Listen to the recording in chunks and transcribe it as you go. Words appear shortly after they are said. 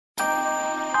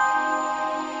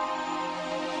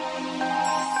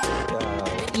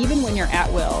you're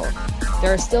at will,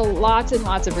 there are still lots and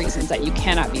lots of reasons that you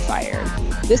cannot be fired.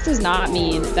 This does not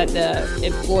mean that the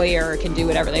employer can do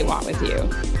whatever they want with you.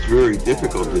 It's very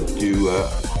difficult to do a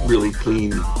really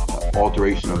clean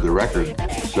alteration of the record.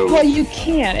 Well, you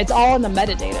can't. It's all in the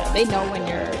metadata. They know when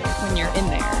you're in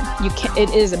there. You can.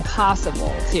 It is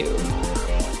impossible to.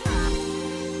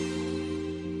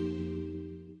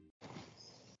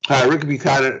 Hi, Rick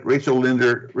Buchanan, Rachel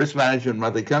Linder, Risk Management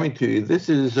Monthly coming to you. This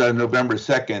is November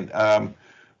 2nd,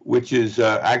 which is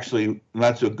actually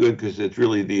not so good because it's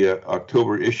really the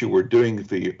October issue we're doing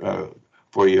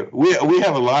for you. We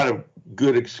have a lot of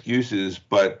good excuses,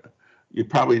 but you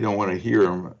probably don't want to hear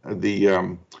them.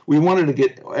 We wanted to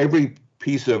get every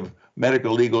piece of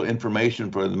medical legal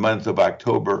information for the month of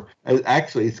October.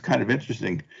 Actually, it's kind of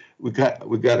interesting. We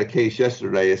got a case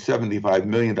yesterday, a $75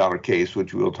 million case,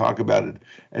 which we'll talk about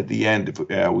at the end if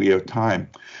we have time.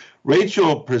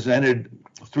 Rachel presented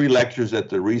 3 lectures at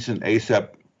the recent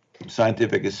ACEP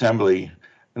Scientific Assembly,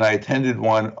 and I attended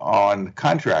one on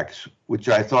contracts, which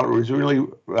I thought was really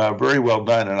very well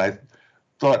done. And I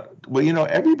thought, well,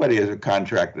 everybody has a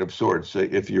contract of sorts.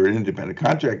 If you're an independent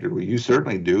contractor, well, you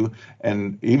certainly do.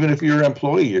 And even if you're an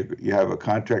employee, you have a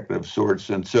contract of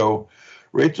sorts. And so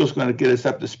Rachel's going to get us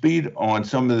up to speed on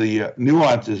some of the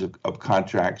nuances of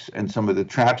contracts and some of the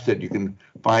traps that you can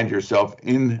find yourself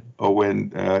in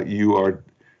when you are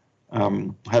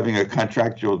having a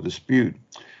contractual dispute.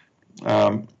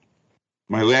 My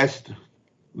last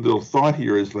little thought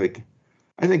here is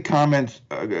I think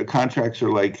contracts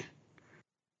are like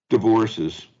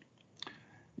divorces.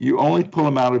 You only pull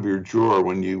them out of your drawer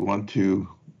when you want to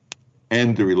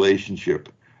end the relationship.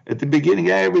 At the beginning,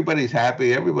 everybody's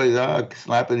happy. Everybody's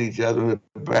slapping each other in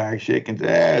the back, shaking.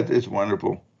 It's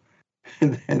wonderful.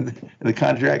 And then the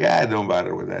contract, don't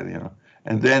bother with that,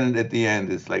 And then at the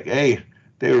end, it's like, hey,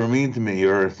 they were mean to me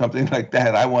or something like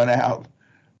that. I want out.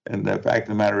 And the fact of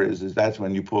the matter is that's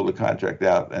when you pull the contract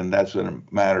out, and that's when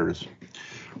it matters.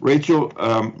 Rachel,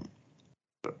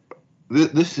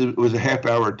 this was a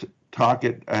half-hour talk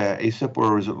at ACEP,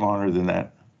 or was it longer than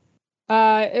that?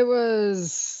 It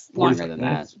was longer than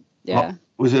that. Yeah.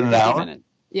 Was it an hour? Minutes.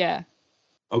 Yeah.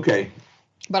 Okay.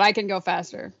 But I can go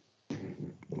faster.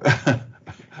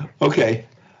 Okay.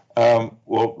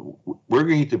 Well, we're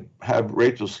going to have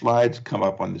Rachel's slides come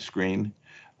up on the screen.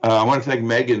 I want to thank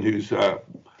Megan, who's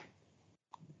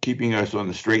keeping us on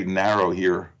the straight and narrow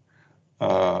here,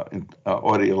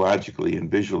 audiologically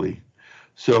and visually.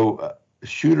 So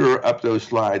shoot her up those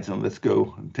slides and let's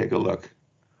go and take a look.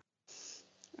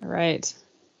 All right.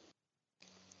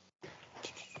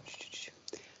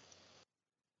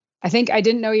 I think I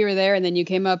didn't know you were there, and then you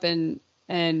came up and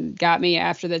got me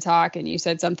after the talk, and you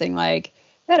said something like,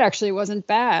 that actually wasn't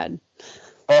bad.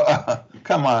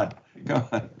 Come on.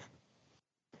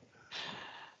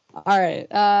 All right.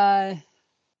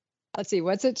 Let's see.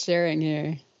 What's it sharing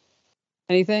here?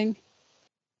 Anything?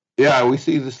 Yeah, we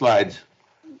see the slides.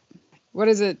 What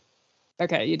is it?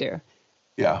 Okay, you do.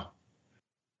 Yeah.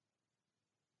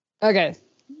 Okay.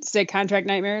 State contract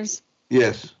nightmares?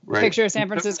 Yes, right. Picture of San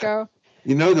Francisco?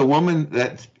 The woman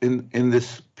that's in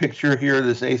this picture here,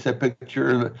 this ACEP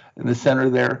picture in the center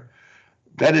there,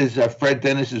 that is Fred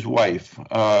Dennis's wife.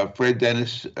 Fred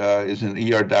Dennis is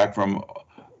an ER doc from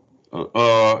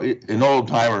an old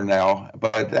timer now,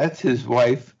 but that's his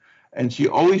wife. And she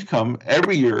always come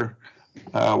every year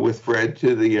with Fred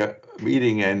to the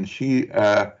meeting, and she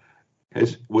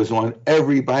was on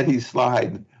everybody's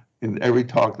slide in every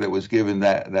talk that was given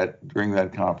that during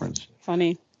that conference.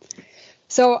 Funny.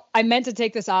 So I meant to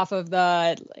take this off of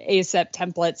the ACEP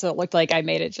template, so it looked like I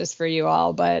made it just for you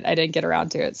all, but I didn't get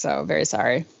around to it, so very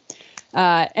sorry.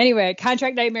 Anyway,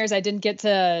 contract nightmares, I didn't get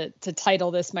to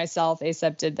title this myself.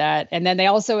 ACEP did that. And then they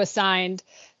also assigned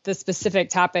the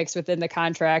specific topics within the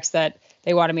contracts that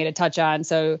they wanted me to touch on.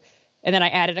 So, and then I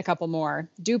added a couple more: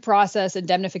 due process,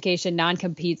 indemnification,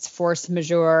 non-competes, force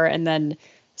majeure, and then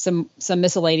some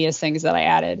miscellaneous things that I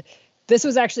added. This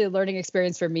was actually a learning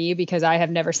experience for me because I have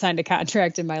never signed a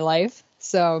contract in my life.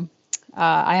 So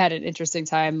I had an interesting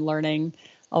time learning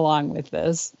along with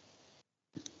this.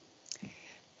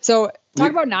 So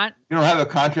talk about not. You don't have a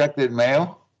contracted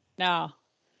mail? No.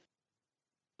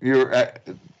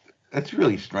 That's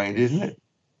really strange, isn't it?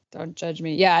 Don't judge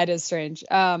me. Yeah, it is strange.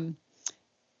 That's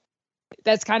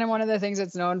kind of one of the things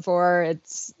it's known for.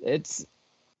 It's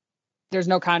there's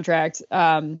no contract.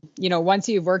 Once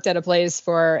you've worked at a place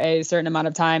for a certain amount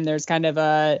of time, there's kind of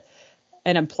an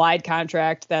implied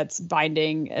contract that's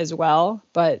binding as well,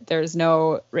 but there's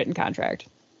no written contract.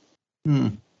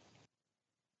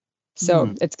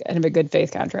 So it's kind of a good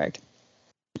faith contract.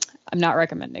 I'm not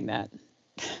recommending that.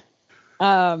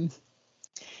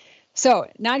 So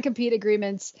non-compete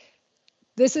agreements,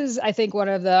 this is, I think, one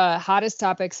of the hottest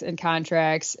topics in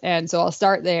contracts. And so I'll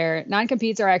start there.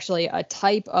 Non-competes are actually a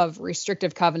type of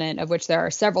restrictive covenant, of which there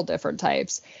are several different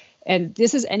types. And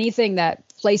this is anything that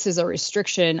places a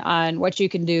restriction on what you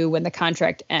can do when the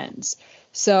contract ends.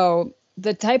 So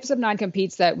the types of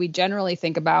non-competes that we generally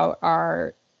think about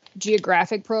are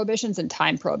geographic prohibitions and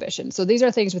time prohibitions. So these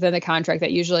are things within the contract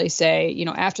that usually say,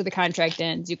 after the contract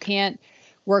ends, you can't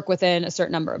work within a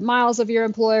certain number of miles of your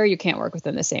employer. You can't work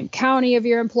within the same county of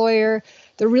your employer.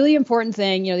 The really important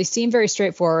thing, they seem very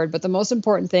straightforward, but the most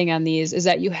important thing on these is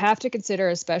that you have to consider,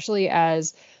 especially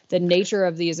as the nature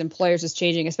of these employers is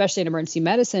changing, especially in emergency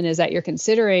medicine, is that you're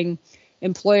considering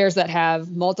employers that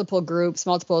have multiple groups,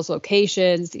 multiple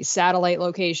locations, these satellite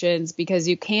locations, because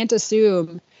you can't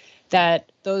assume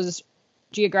that those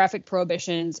geographic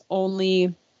prohibitions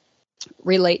only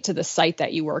relate to the site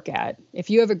that you work at.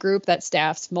 If you have a group that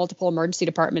staffs multiple emergency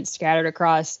departments scattered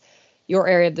across your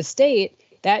area of the state,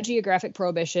 that geographic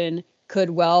prohibition could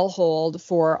well hold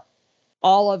for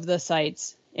all of the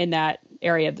sites in that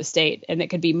area of the state. And it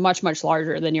could be much, much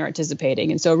larger than you're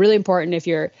anticipating. And so really important if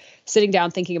you're sitting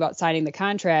down thinking about signing the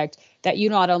contract, that you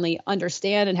not only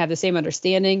understand and have the same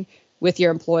understanding with your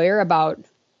employer about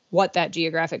what that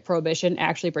geographic prohibition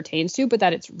actually pertains to, but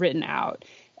that it's written out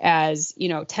as,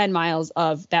 10 miles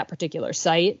of that particular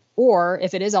site, or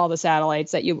if it is all the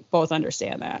satellites, that you both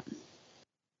understand that.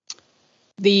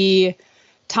 The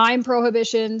time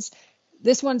prohibitions,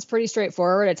 this one's pretty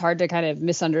straightforward. It's hard to kind of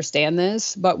misunderstand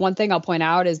this, but one thing I'll point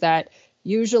out is that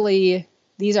usually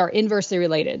these are inversely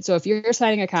related. So if you're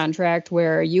signing a contract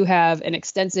where you have an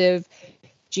extensive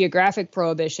geographic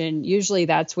prohibition, usually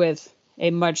that's with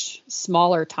a much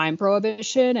smaller time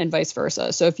prohibition and vice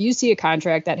versa. So if you see a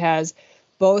contract that has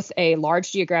both a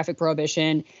large geographic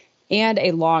prohibition and a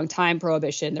long time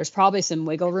prohibition, there's probably some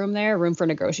wiggle room there, room for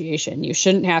negotiation. You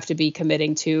shouldn't have to be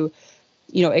committing to,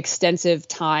 extensive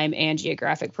time and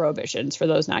geographic prohibitions for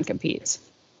those non-competes.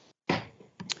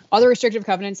 Other restrictive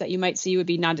covenants that you might see would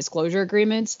be non-disclosure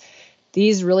agreements.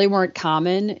 These really weren't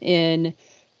common in,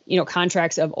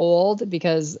 contracts of old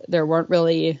because there weren't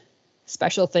really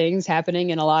special things happening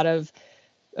in a lot of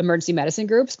emergency medicine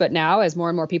groups. But now, as more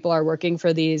and more people are working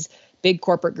for these big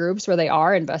corporate groups where they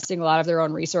are investing a lot of their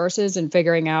own resources and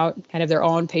figuring out kind of their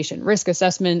own patient risk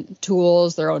assessment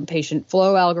tools, their own patient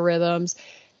flow algorithms,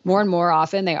 more and more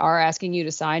often they are asking you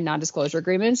to sign non-disclosure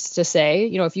agreements to say,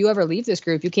 if you ever leave this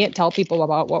group, you can't tell people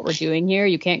about what we're doing here.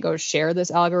 You can't go share this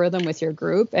algorithm with your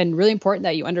group. And really important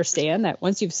that you understand that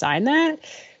once you've signed that,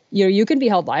 you can be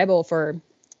held liable for,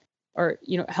 or,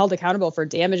 held accountable for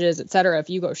damages, et cetera, if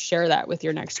you go share that with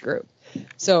your next group.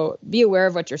 So be aware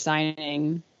of what you're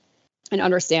signing and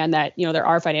understand that, there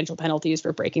are financial penalties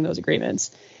for breaking those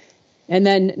agreements. And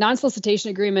then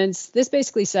non-solicitation agreements, this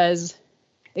basically says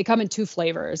they come in two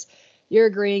flavors. You're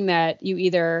agreeing that you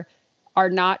either are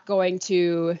not going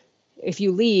to, if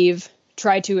you leave,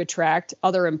 try to attract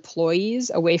other employees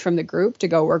away from the group to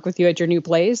go work with you at your new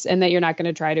place, and that you're not going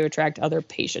to try to attract other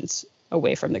patients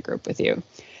away from the group with you.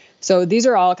 So these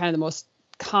are all kind of the most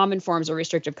common forms of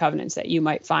restrictive covenants that you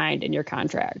might find in your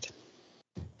contract.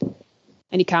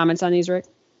 Any comments on these, Rick?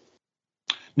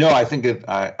 No, I think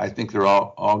they're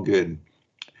all good.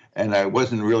 And I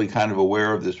wasn't really kind of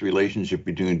aware of this relationship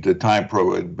between the time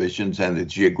prohibitions and the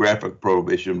geographic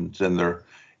prohibitions and their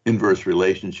inverse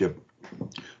relationship.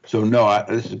 So no,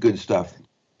 this is good stuff.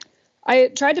 I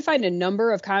tried to find a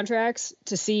number of contracts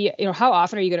to see, how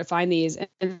often are you going to find these?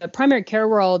 In the primary care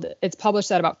world, it's published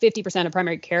that about 50% of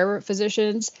primary care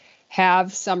physicians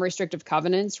have some restrictive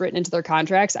covenants written into their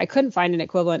contracts. I couldn't find an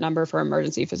equivalent number for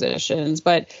emergency physicians,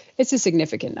 but it's a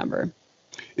significant number.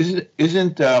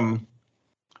 Isn't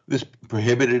this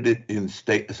prohibited in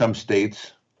some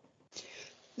states?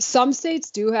 Some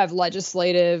states do have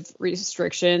legislative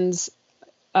restrictions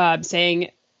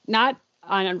saying not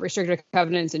on restrictive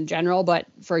covenants in general, but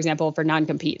for example, for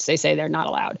non-competes, they say they're not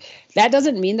allowed. That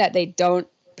doesn't mean that they don't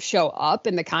show up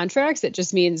in the contracts. It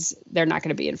just means they're not going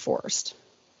to be enforced.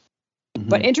 Mm-hmm.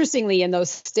 But interestingly, in those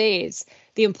states,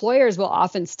 the employers will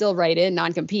often still write in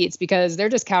non-competes because they're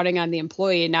just counting on the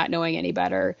employee not knowing any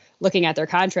better, looking at their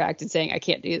contract and saying, I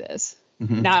can't do this,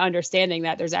 mm-hmm. Not understanding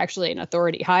that there's actually an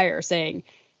authority higher saying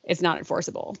it's not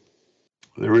enforceable.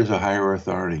 There is a higher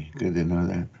authority. Good to know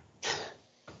that.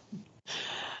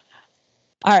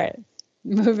 All right,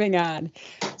 moving on.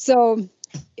 So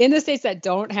in the states that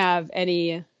don't have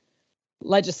any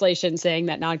legislation saying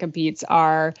that non-competes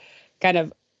are kind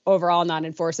of overall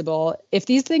non-enforceable, if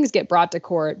these things get brought to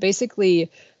court, basically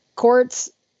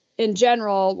courts in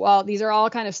general, well, these are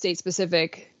all kind of state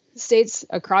specific. States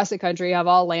across the country have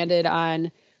all landed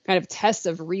on kind of tests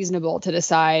of reasonable to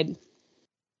decide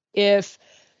if,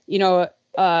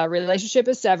 a relationship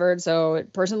is severed. So a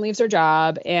person leaves their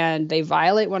job and they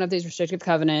violate one of these restrictive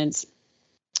covenants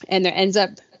and there ends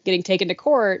up getting taken to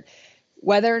court,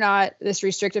 whether or not this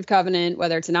restrictive covenant,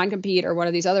 whether it's a non-compete or one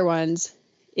of these other ones,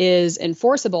 is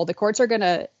enforceable. The courts are going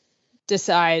to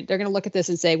decide, they're going to look at this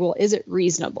and say, well, is it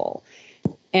reasonable?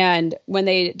 And when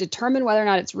they determine whether or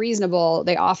not it's reasonable,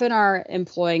 they often are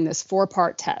employing this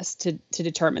 4-part test to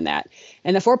determine that.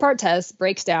 And the 4-part test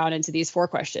breaks down into these 4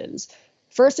 questions.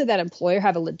 First, did that employer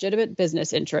have a legitimate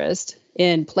business interest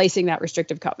in placing that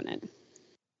restrictive covenant?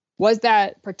 Was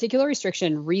that particular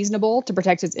restriction reasonable to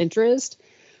protect its interest?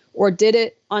 Or did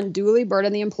it unduly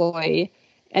burden the employee?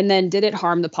 And then did it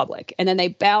harm the public? And then they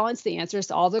balance the answers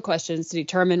to all the questions to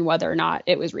determine whether or not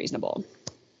it was reasonable.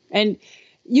 And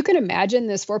you can imagine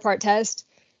this 4-part test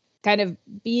kind of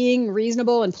being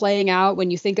reasonable and playing out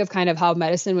when you think of kind of how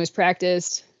medicine was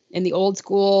practiced in the old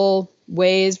school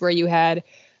ways, where you had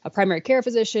a primary care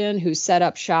physician who set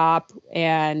up shop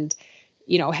and,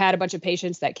 had a bunch of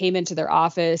patients that came into their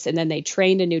office, and then they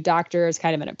trained a new doctor as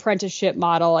kind of an apprenticeship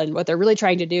model. And what they're really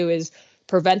trying to do is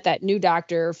prevent that new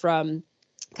doctor from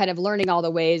kind of learning all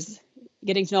the ways,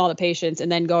 getting to know all the patients,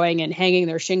 and then going and hanging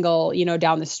their shingle,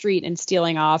 down the street and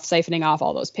siphoning off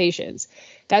all those patients.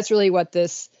 That's really what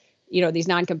this, these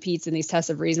non-competes and these tests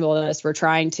of reasonableness were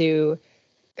trying to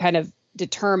kind of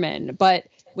determine. But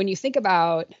when you think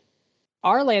about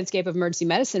our landscape of emergency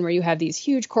medicine, where you have these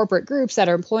huge corporate groups that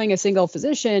are employing a single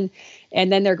physician,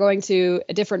 and then they're going to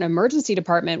a different emergency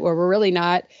department where we're really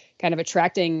not kind of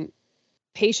attracting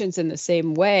patients in the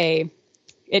same way,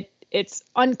 it's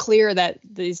unclear that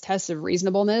these tests of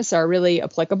reasonableness are really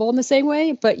applicable in the same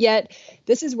way. But yet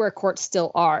this is where courts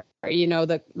still are.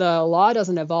 The law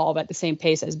doesn't evolve at the same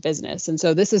pace as business. And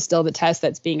so this is still the test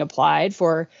that's being applied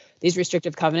for these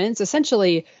restrictive covenants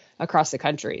essentially across the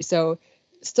country. So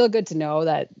still good to know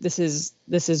that this is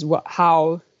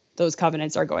how those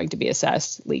covenants are going to be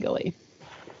assessed legally.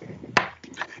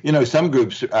 Some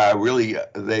groups really,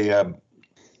 they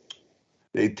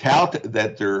tout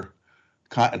that their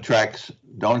contracts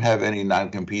don't have any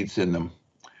non-competes in them,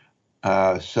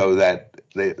 so that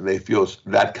they feel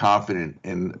that confident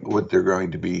in what they're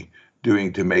going to be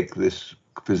doing to make this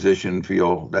physician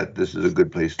feel that this is a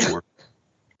good place to work.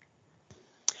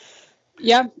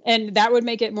 Yeah, and that would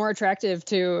make it more attractive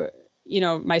to,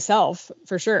 myself,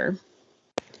 for sure.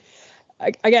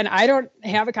 Again, I don't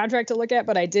have a contract to look at,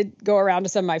 but I did go around to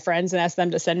some of my friends and ask them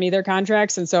to send me their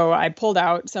contracts. And so I pulled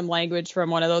out some language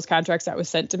from one of those contracts that was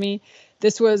sent to me.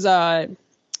 This was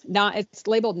it's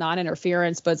labeled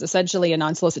non-interference, but it's essentially a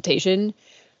non-solicitation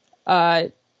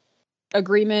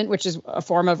agreement, which is a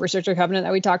form of restrictive covenant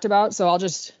that we talked about. So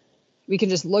we can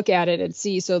just look at it and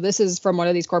see. So this is from one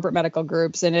of these corporate medical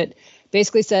groups, and it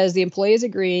basically says the employee is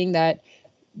agreeing that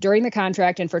during the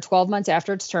contract and for 12 months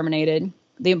after it's terminated,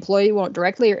 the employee won't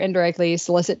directly or indirectly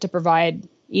solicit to provide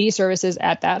ED services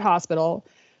at that hospital,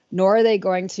 nor are they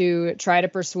going to try to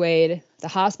persuade the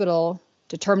hospital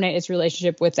to terminate its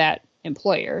relationship with that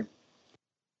employer,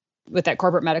 with that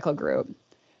corporate medical group.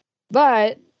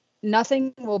 But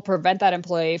nothing will prevent that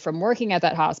employee from working at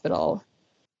that hospital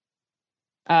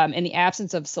in the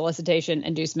absence of solicitation,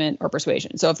 inducement, or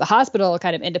persuasion. So if the hospital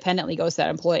kind of independently goes to that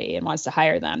employee and wants to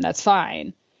hire them, that's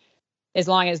fine, as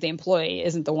long as the employee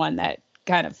isn't the one that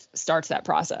kind of starts that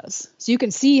process. So you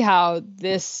can see how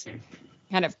this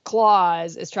kind of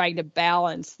clause is trying to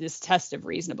balance this test of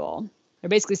reasonable. They're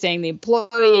basically saying the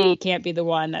employee can't be the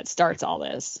one that starts all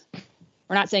this.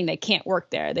 We're not saying they can't work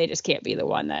there. They just can't be the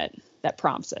one that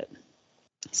prompts it.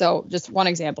 So just one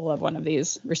example of one of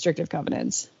these restrictive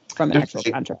covenants from an actual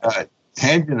contract.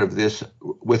 Tangent of this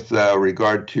with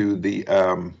regard to the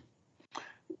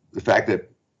fact that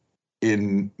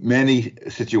in many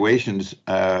situations,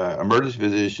 emergency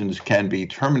physicians can be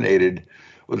terminated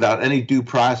without any due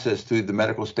process through the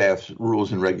medical staff's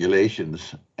rules and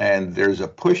regulations. And there's a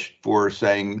push for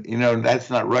saying, that's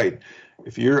not right.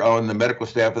 If you're on the medical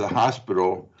staff of the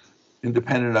hospital,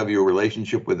 independent of your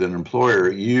relationship with an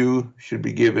employer, you should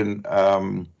be given,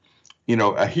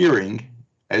 a hearing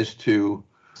as to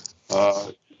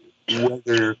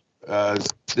whether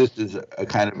this is a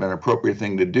kind of an appropriate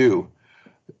thing to do.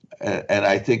 And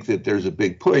I think that there's a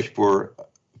big push for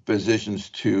physicians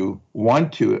to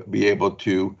want to be able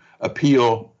to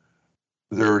appeal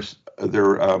their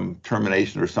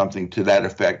termination or something to that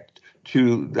effect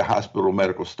to the hospital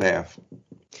medical staff.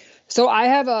 So I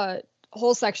have a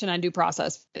whole section on due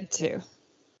process too.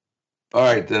 All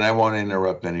right, then I won't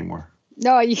interrupt anymore.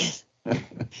 No,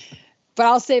 but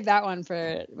I'll save that one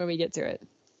for when we get to it.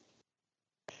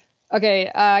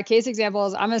 Okay, case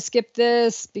examples. I'm going to skip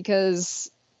this because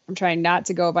I'm trying not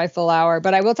to go by full hour,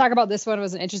 but I will talk about this one. It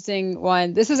was an interesting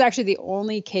one. This is actually the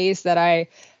only case that I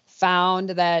found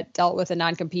that dealt with a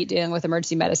non-compete dealing with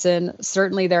emergency medicine.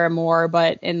 Certainly there are more,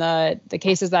 but in the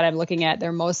cases that I'm looking at,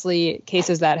 they're mostly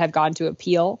cases that have gone to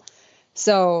appeal.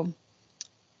 So,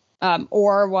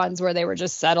 or ones where they were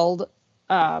just settled,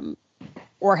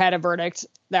 or had a verdict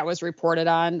that was reported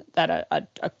on that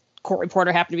a court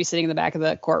reporter happened to be sitting in the back of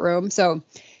the courtroom. So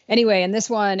anyway, in this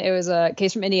one, it was a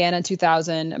case from Indiana in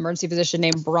 2000, emergency physician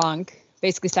named Brunk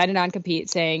basically signed a non-compete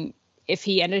saying if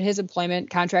he ended his employment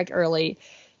contract early,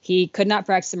 he could not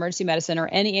practice emergency medicine or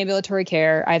any ambulatory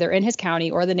care either in his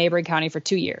county or the neighboring county for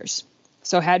 2 years.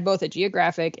 So had both a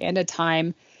geographic and a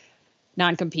time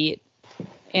non-compete.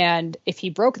 And if he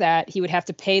broke that, he would have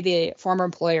to pay the former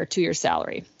employer 2 years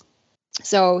salary.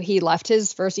 So he left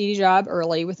his first ED job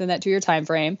early within that 2 year time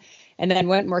frame, and then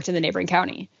went and worked in the neighboring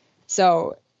county.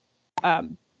 So,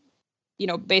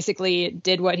 basically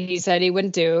did what he said he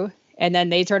wouldn't do. And then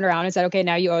they turned around and said, okay,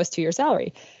 now you owe us 2 years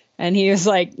salary. And he was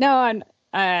like, no,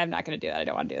 I'm not going to do that. I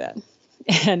don't want to do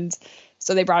that. And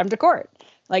so they brought him to court,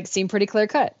 seemed pretty clear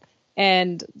cut.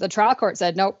 And the trial court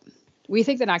said, nope, we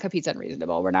think the non-compete's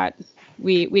unreasonable.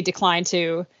 We decline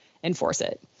to enforce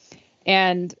it.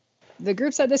 And the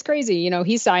group said this crazy,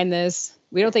 he signed this.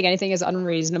 We don't think anything is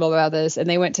unreasonable about this. And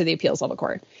they went to the appeals level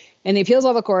court. And the appeals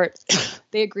level court,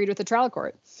 they agreed with the trial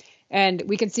court. And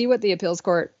we can see what the appeals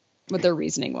court, what their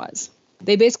reasoning was.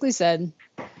 They basically said,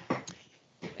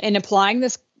 in applying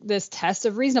this test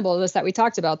of reasonableness that we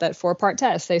talked about, that 4-part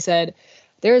test, they said,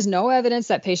 there is no evidence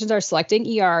that patients are selecting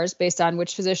ERs based on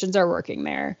which physicians are working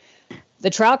there. The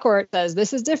trial court says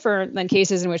this is different than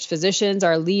cases in which physicians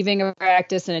are leaving a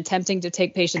practice and attempting to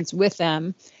take patients with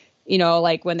them,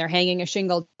 like when they're hanging a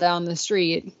shingle down the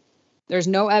street. There's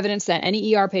no evidence that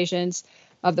any ER patients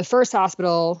of the first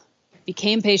hospital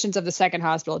became patients of the second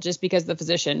hospital just because the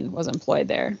physician was employed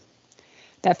there.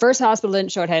 That first hospital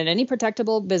didn't show it had any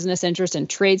protectable business interest in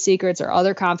trade secrets or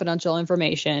other confidential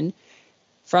information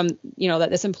from, that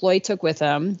this employee took with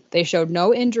them. They showed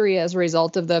no injury as a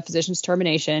result of the physician's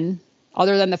termination,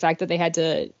 other than the fact that they had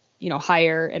to,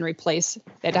 hire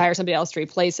somebody else to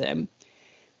replace him.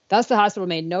 Thus, the hospital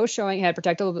made no showing it had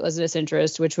protectable business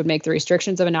interest, which would make the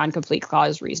restrictions of a non-complete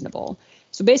clause reasonable.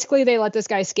 So basically, they let this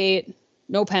guy skate,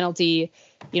 no penalty.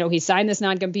 He signed this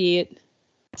non-compete,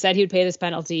 said he would pay this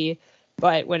penalty,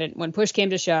 but when push came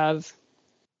to shove,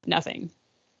 nothing.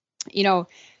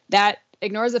 That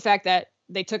ignores the fact that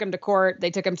they took him to court,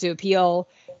 they took him to appeal.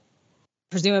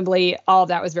 Presumably, all of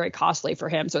that was very costly for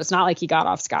him. So it's not like he got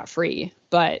off scot-free,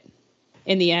 but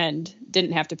in the end,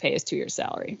 didn't have to pay his 2 years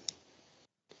salary.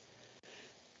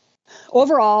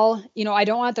 Overall, I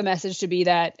don't want the message to be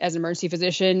that as an emergency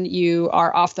physician, you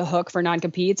are off the hook for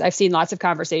non-competes. I've seen lots of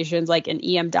conversations like in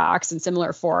EM docs and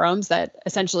similar forums that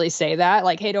essentially say that,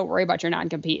 hey, don't worry about your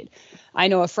non-compete. I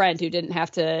know a friend who didn't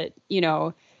have to,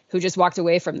 who just walked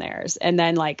away from theirs. And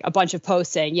then a bunch of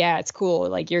posts saying, yeah, it's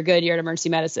cool. You're good. You're in emergency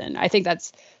medicine. I think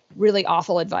that's really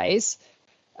awful advice.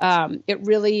 It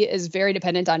really is very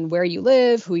dependent on where you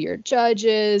live, who your judge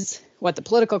is, what the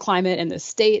political climate in the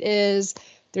state is.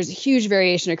 There's a huge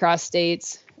variation across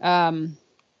states. I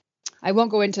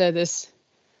won't go into this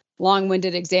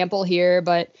long-winded example here,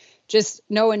 but just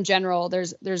know in general,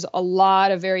 there's a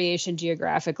lot of variation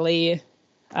geographically,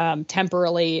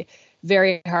 temporally,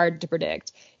 very hard to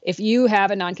predict. If you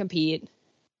have a non-compete,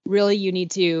 really you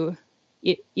need to,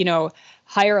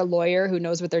 hire a lawyer who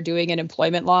knows what they're doing in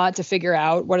employment law to figure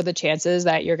out what are the chances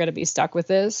that you're going to be stuck with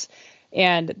this.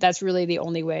 And that's really the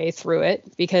only way through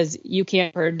it, because you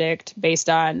can't predict based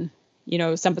on,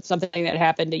 something that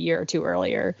happened a year or two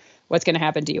earlier, what's going to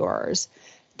happen to yours.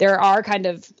 There are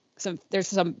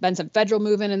been some federal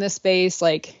movement in this space.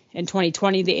 Like in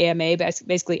 2020, the AMA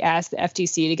basically asked the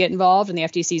FTC to get involved, and the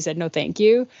FTC said, no, thank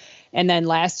you. And then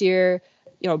last year,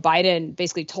 Biden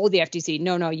basically told the FTC,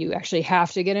 no, you actually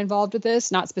have to get involved with this,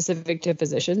 not specific to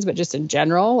physicians, but just in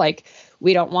general.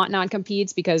 We don't want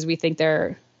non-competes because we think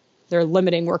they're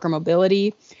limiting worker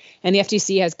mobility. And the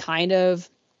FTC has kind of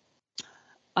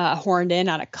horned in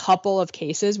on a couple of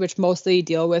cases, which mostly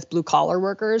deal with blue collar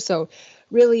workers. So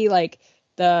really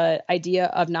the idea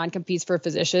of non-competes for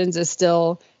physicians is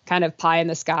still kind of pie in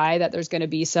the sky, that there's going to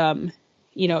be some,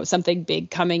 something big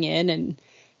coming in and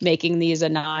making these a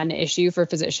non-issue for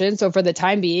physicians. So for the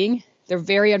time being, they're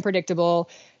very unpredictable,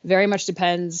 very much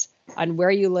depends on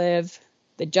where you live,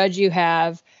 the judge you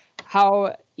have,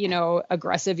 how,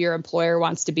 aggressive your employer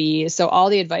wants to be. So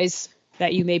all the advice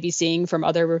that you may be seeing from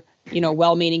other,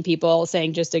 well-meaning people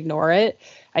saying just ignore it,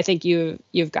 I think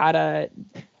you've got to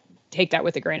take that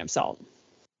with a grain of salt.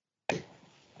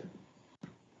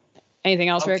 Anything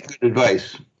else, Rick? Good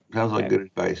advice. Sounds like Okay. good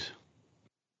advice.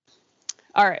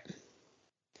 All right.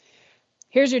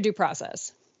 Here's your due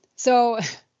process. So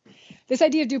this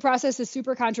idea of due process is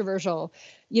super controversial.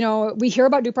 We hear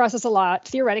about due process a lot.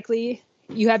 Theoretically,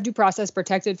 you have due process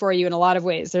protected for you in a lot of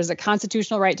ways. There's a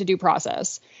constitutional right to due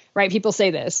process, right? People say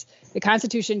this. The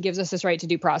Constitution gives us this right to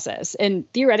due process.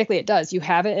 And theoretically, it does. You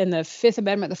have it in the Fifth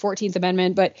Amendment, the 14th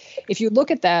Amendment. But if you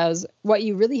look at those, what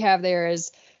you really have there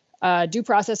is due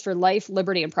process for life,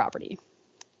 liberty, and property.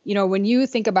 When you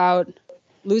think about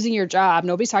losing your job,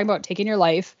 nobody's talking about taking your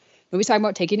life. Nobody's talking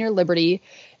about taking your liberty.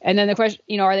 And then the question,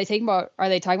 are they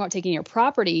talking about taking your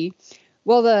property?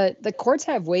 Well, the courts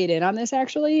have weighed in on this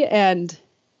actually, and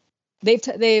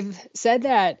they've said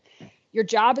that your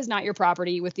job is not your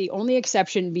property, with the only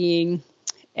exception being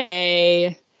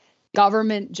a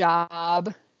government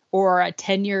job or a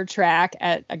tenure track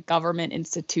at a government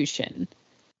institution.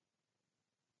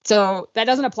 So that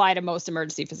doesn't apply to most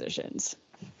emergency physicians.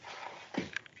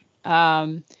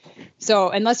 So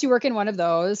unless you work in one of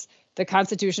those, the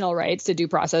constitutional rights to due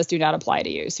process do not apply to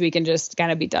you. So we can just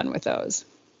kind of be done with those.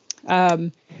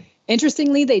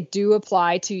 Interestingly, they do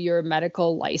apply to your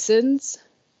medical license.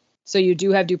 So you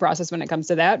do have due process when it comes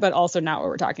to that, but also not what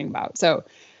we're talking about. So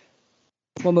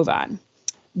we'll move on.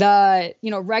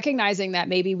 Recognizing that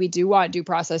maybe we do want due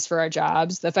process for our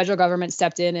jobs, the federal government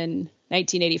stepped in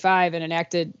 1985 and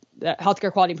enacted the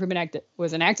Healthcare Quality Improvement Act that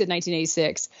was enacted in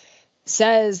 1986,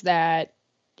 says that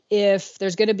if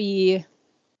there's going to be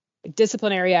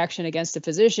disciplinary action against a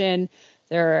physician,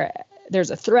 there's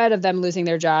a threat of them losing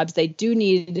their jobs. They do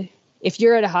need, if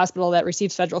you're at a hospital that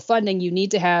receives federal funding, you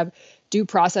need to have due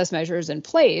process measures in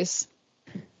place,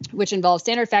 which involve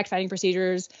standard fact-finding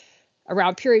procedures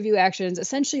around peer review actions.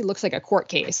 Essentially looks like a court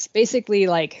case, basically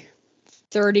like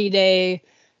 30-day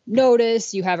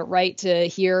notice. You have a right to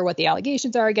hear what the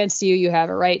allegations are against you. You have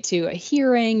a right to a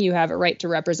hearing. You have a right to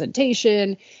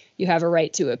representation. You have a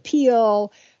right to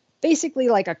appeal. Basically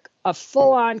like a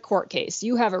full-on court case.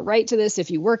 You have a right to this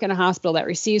if you work in a hospital that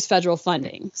receives federal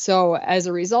funding. So as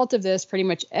a result of this, pretty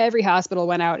much every hospital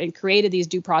went out and created these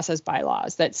due process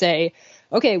bylaws that say,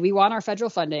 okay, we want our federal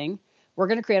funding. We're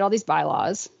going to create all these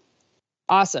bylaws.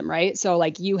 Awesome, right? So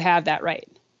like you have that right.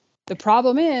 The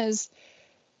problem is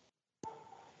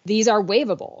these are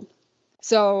waivable.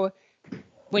 So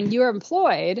when you're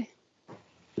employed,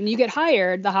 when you get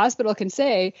hired, the hospital can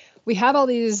say, we have all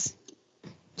these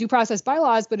due process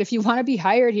bylaws, but if you want to be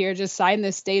hired here, just sign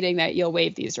this stating that you'll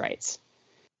waive these rights.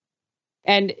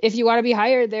 And if you want to be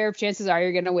hired there, chances are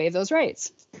you're going to waive those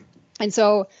rights. And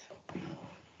so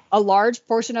a large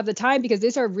portion of the time, because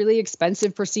these are really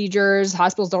expensive procedures,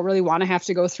 hospitals don't really want to have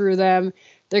to go through them,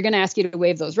 they're going to ask you to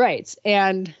waive those rights.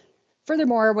 And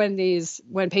furthermore, when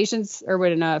patients or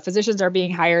when physicians are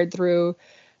being hired through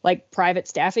like private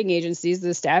staffing agencies,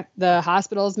 the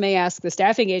hospitals may ask the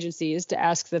staffing agencies to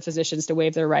ask the physicians to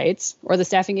waive their rights, or the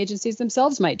staffing agencies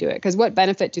themselves might do it. Because what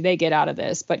benefit do they get out of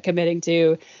this but committing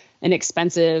to an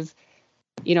expensive,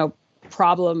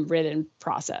 problem-ridden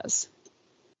process?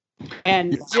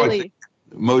 And really,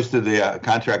 most of the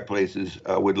contract places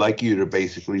would like you to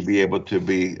basically be able to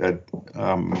be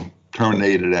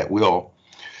terminated at will.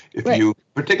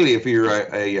 Particularly if you're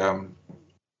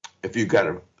if you've got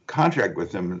a contract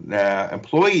with them,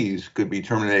 employees could be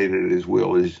terminated as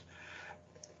will as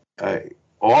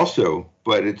also,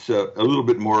 but it's a little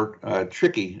bit more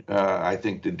tricky, I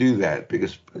think, to do that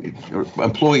because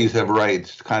employees have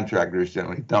rights, contractors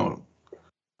generally don't.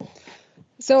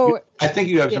 So I think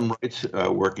you have some rights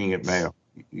working at Mayo.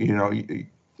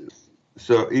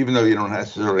 So even though you don't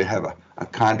necessarily have a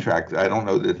contract, I don't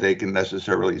know that they can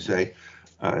necessarily say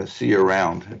see you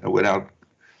around without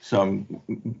some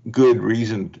good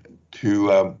reason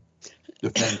to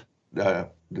defend the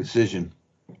decision.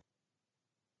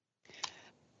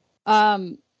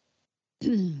 So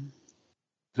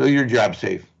your job's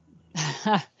safe.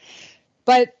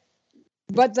 But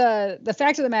the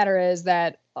fact of the matter is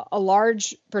that a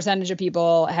large percentage of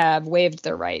people have waived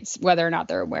their rights, whether or not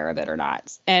they're aware of it or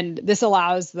not. And this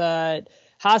allows the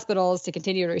hospitals to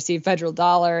continue to receive federal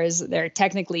dollars. They're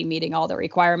technically meeting all the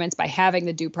requirements by having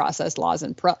the due process laws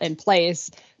in place,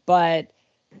 but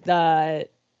the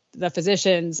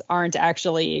physicians aren't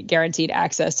actually guaranteed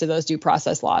access to those due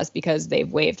process laws because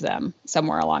they've waived them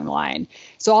somewhere along the line.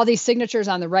 So all these signatures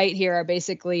on the right here are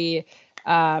basically,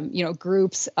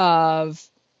 groups of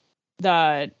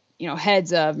the,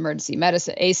 heads of emergency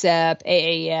medicine, ACEP,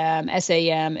 AAM,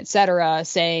 SAM, et cetera,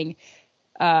 saying,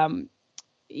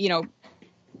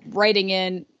 writing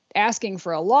in, asking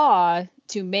for a law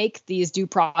to make these due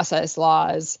process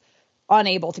laws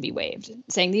unable to be waived,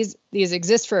 saying these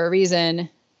exist for a reason.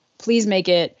 Please make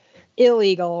it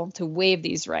illegal to waive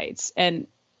these rights. And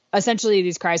essentially,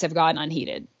 these cries have gone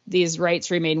unheeded. These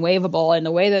rights remain waivable. And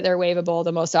the way that they're waivable,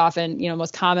 the most often,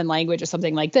 most common language is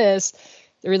something like this.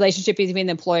 The relationship between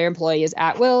the employer and employee is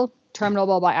at will,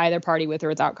 terminable by either party with or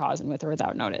without cause and with or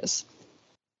without notice.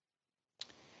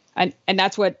 And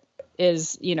that's what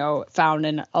is, found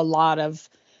in a lot of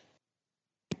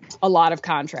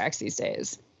contracts these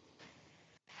days.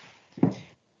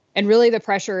 And really the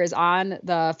pressure is on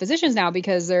the physicians now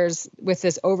because with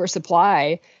this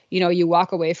oversupply, you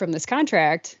walk away from this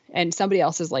contract and somebody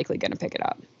else is likely going to pick it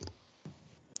up.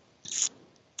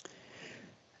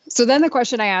 So then the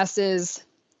question I asked is,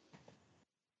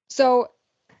 so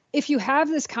if you have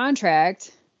this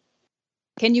contract,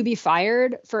 can you be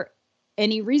fired for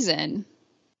any reason?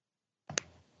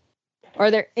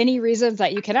 Are there any reasons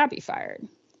that you cannot be fired?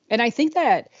 And I think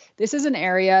that this is an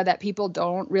area that people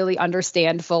don't really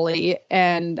understand fully.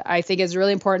 And I think it's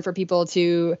really important for people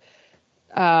to,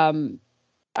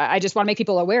 I just want to make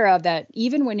people aware of that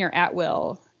even when you're at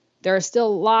will, there are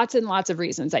still lots and lots of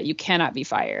reasons that you cannot be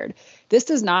fired. This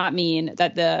does not mean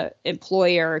that the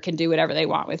employer can do whatever they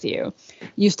want with you.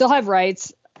 You still have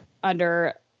rights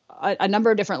under a number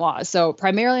of different laws. So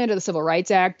primarily under the Civil Rights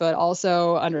Act, but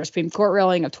also under a Supreme Court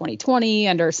ruling of 2020,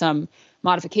 under some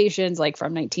modifications like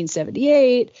from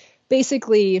 1978.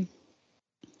 Basically,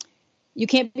 you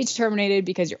can't be terminated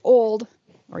because you're old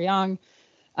or young,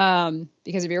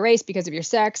 because of your race, because of your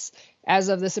sex. As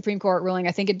of the Supreme Court ruling,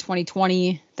 I think in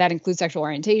 2020, that includes sexual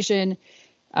orientation,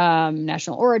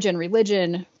 national origin,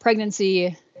 religion,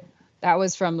 pregnancy. That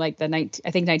was from like I think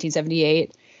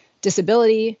 1978.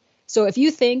 Disability. So if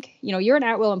you think, you're an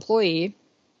at-will employee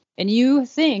and you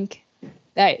think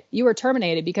that you were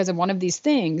terminated because of one of these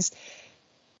things,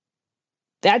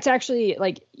 that's actually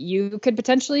you could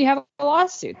potentially have a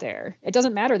lawsuit there. It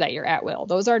doesn't matter that you're at will.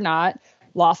 Those are not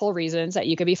lawful reasons that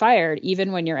you could be fired,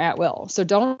 even when you're at will. So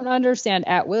don't understand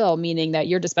at will meaning that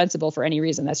you're dispensable for any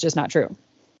reason. That's just not true.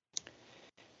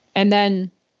 And then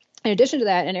in addition to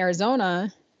that, in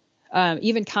Arizona,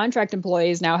 even contract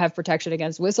employees now have protection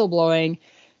against whistleblowing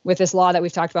with this law that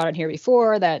we've talked about in here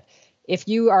before, that if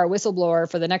you are a whistleblower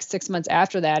for the next 6 months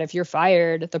after that, if you're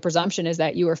fired, the presumption is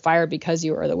that you were fired because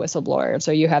you were the whistleblower.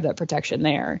 So you have that protection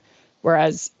there.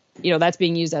 Whereas, that's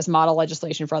being used as model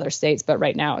legislation for other states, but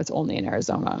right now it's only in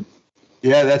Arizona.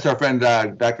 Yeah, that's our friend,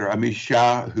 Dr. Amish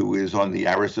Shah, who is on the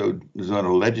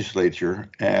Arizona legislature.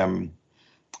 And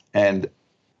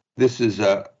this is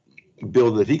a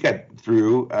bill that he got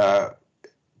through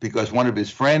because one of his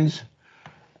friends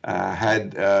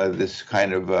had this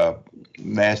kind of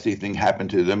nasty thing happen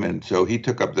to them, and so he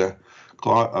took up the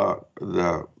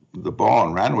ball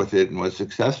and ran with it and was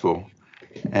successful.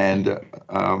 And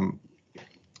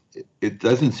it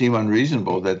doesn't seem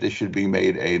unreasonable that this should be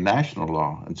made a national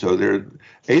law. And so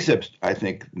ACEP's, I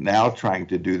think, now trying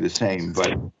to do the same.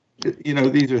 But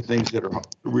these are things that are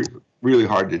really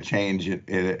hard to change,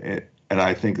 and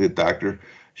I think that Dr.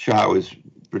 Shah was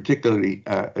particularly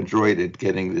adroit at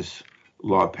getting this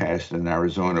law passed in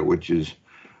Arizona, which is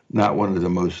not one of the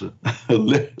most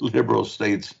liberal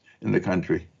states in the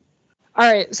country. All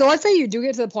right. So let's say you do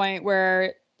get to the point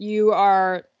where you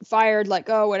are fired, let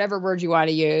go, whatever word you want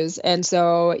to use. And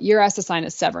so you're asked to sign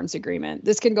a severance agreement.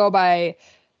 This can go by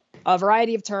a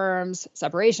variety of terms: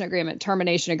 separation agreement,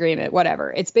 termination agreement,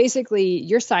 whatever. It's basically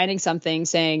you're signing something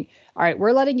saying, all right,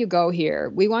 we're letting you go here.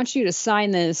 We want you to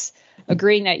sign this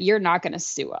agreeing that you're not going to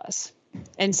sue us.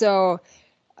 And so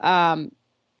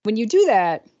when you do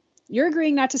that, you're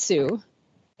agreeing not to sue.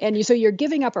 And so you're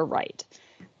giving up a right,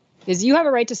 because you have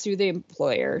a right to sue the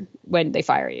employer when they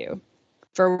fire you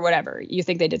for whatever you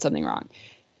think they did something wrong.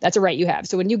 That's a right you have.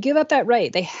 So when you give up that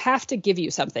right, they have to give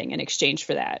you something in exchange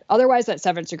for that. Otherwise, that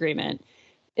severance agreement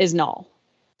is null.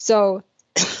 So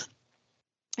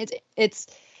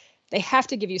they have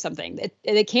to give you something.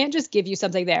 They can't just give you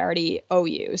something they already owe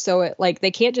you. So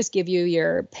they can't just give you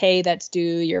your pay that's due,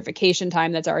 your vacation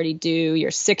time that's already due,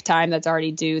 your sick time that's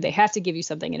already due. They have to give you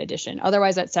something in addition.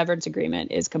 Otherwise, that severance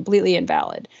agreement is completely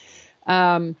invalid.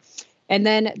 And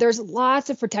then there's lots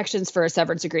of protections for a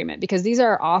severance agreement, because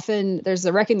there's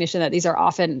a recognition that these are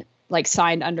often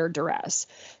signed under duress.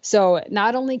 So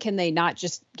not only can they not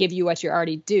just give you what you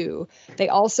already due,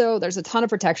 there's a ton of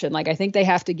protection. I think they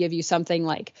have to give you something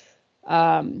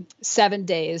 7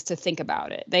 days to think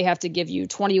about it. They have to give you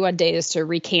 21 days to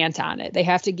recant on it. They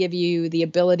have to give you the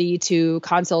ability to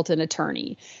consult an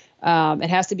attorney. It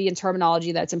has to be in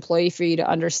terminology that's employee for you to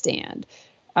understand.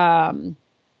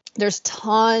 There's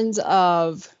tons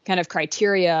of kind of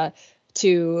criteria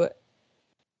to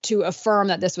affirm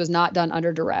that this was not done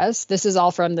under duress. This is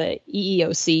all from the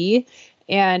EEOC.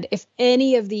 And if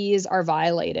any of these are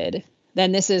violated,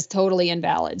 then this is totally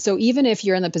invalid. So even if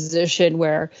you're in the position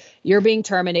where you're being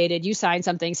terminated, you sign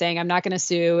something saying, I'm not going to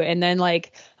sue. And then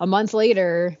like a month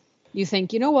later, you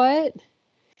think, you know what?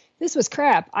 This was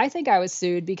crap. I think I was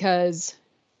sued because,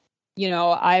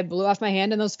 I blew off my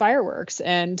hand in those fireworks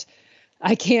and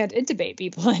I can't intubate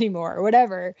people anymore or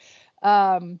whatever.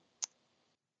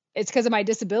 It's because of my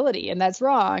disability and that's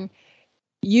wrong.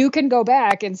 You can go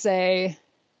back and say,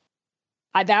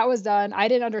 that was done. I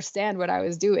didn't understand what I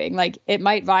was doing. Like it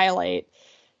might violate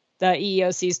the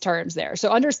EEOC's terms there. So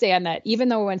understand that even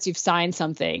though once you've signed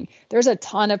something, there's a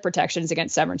ton of protections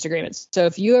against severance agreements. So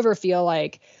if you ever feel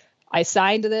like I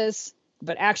signed this,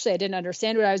 but actually I didn't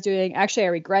understand what I was doing, actually I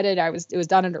regret it. It was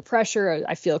done under pressure.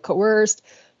 I feel coerced.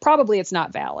 Probably it's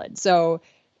not valid. So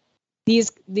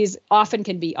these often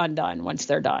can be undone once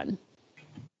they're done.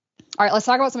 All right, let's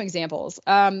talk about some examples.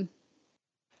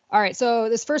 All right, so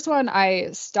this first one,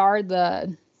 I starred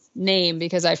the name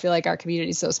because I feel like our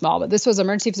community is so small, but this was an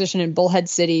emergency physician in Bullhead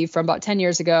City from about 10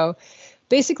 years ago.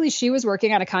 Basically, she was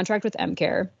working on a contract with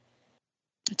MCare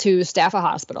to staff a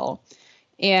hospital,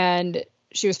 and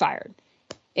she was fired.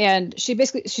 And she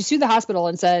sued the hospital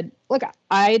and said, look,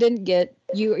 I didn't get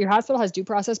you, your hospital has due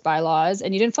process bylaws,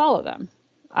 and you didn't follow them.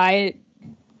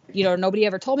 Nobody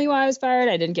ever told me why I was fired.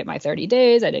 I didn't get my 30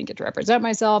 days. I didn't get to represent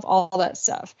myself, all that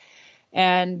stuff.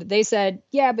 And they said,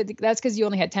 yeah, but that's because you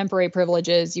only had temporary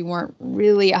privileges. You weren't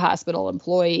really a hospital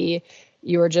employee.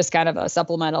 You were just kind of a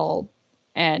supplemental,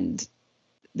 and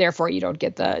therefore you don't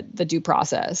get the due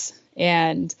process.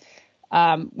 And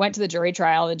went to the jury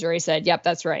trial. The jury said, yep,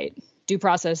 that's right. Due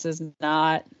process is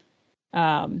not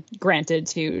granted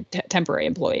to temporary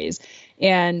employees.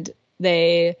 And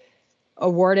they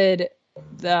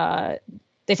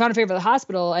they found in favor of the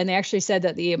hospital, and they actually said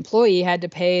that the employee had to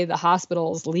pay the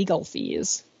hospital's legal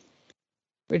fees,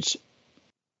 which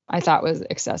I thought was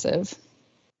excessive.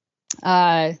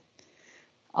 I'll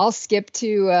skip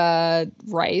to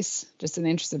Rice, just in the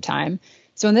interest of time.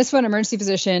 So in this one, emergency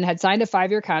physician had signed a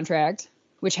 5-year contract,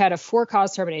 which had a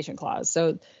 4-cause termination clause.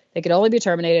 So they could only be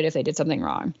terminated if they did something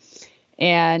wrong.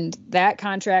 And that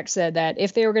contract said that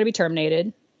if they were going to be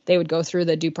terminated, they would go through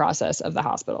the due process of the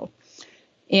hospital.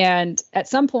 And at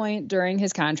some point during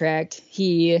his contract,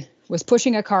 he was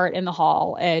pushing a cart in the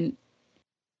hall and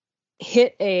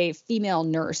hit a female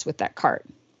nurse with that cart.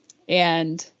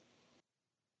 And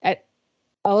at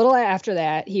a little after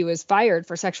that, he was fired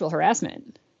for sexual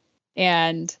harassment.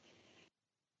 And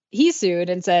he sued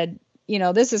and said,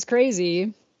 this is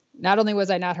crazy. Not only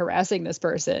was I not harassing this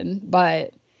person,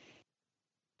 but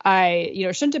I,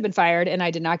 shouldn't have been fired, and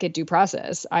I did not get due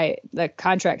process. The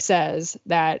contract says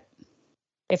that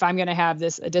if I'm going to have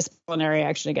a disciplinary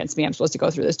action against me, I'm supposed to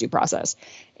go through this due process.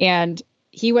 And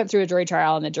he went through a jury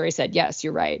trial, and the jury said, yes,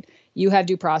 you're right. You have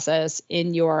due process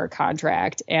in your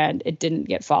contract, and it didn't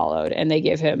get followed. And they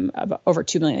gave him over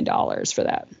 $2 million for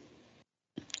that.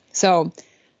 So,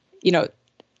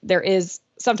 there is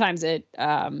sometimes due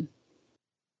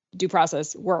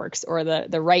process works, or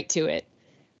the right to it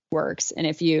works. And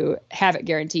if you have it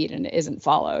guaranteed and it isn't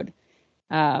followed,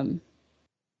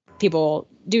 people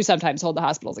do sometimes hold the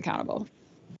hospitals accountable.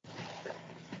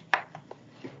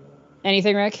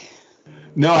 Anything, Rick?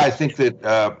 No, I think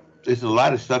that there's a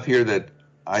lot of stuff here that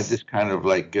I just kind of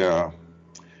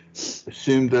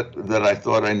assumed that I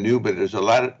thought I knew, but there's a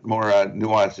lot more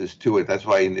nuances to it. That's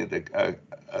why you need a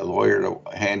lawyer to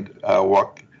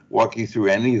walk you through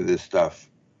any of this stuff.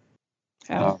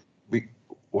 Oh.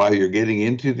 While you're getting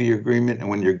into the agreement and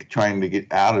when you're trying to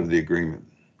get out of the agreement.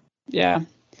 Yeah.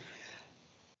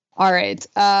 All right.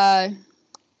 Trying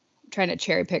to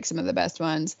cherry pick some of the best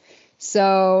ones.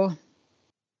 So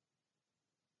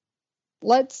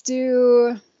let's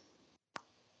do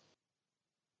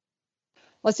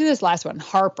this last one,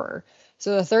 Harper.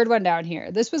 So the third one down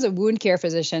here. This was a wound care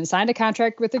physician, signed a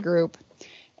contract with the group,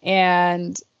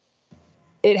 and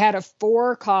it had a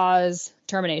 4-cause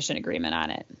termination agreement on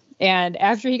it. And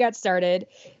after he got started,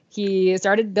 he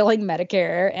started billing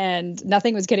Medicare, and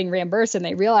nothing was getting reimbursed, and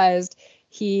they realized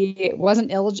he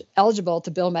wasn't eligible to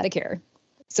bill Medicare.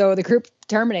 So the group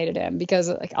terminated him because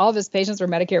all of his patients were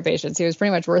Medicare patients. He was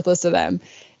pretty much worthless to them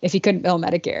if he couldn't bill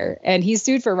Medicare. And he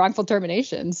sued for wrongful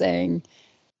termination, saying,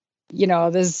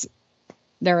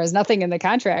 there was nothing in the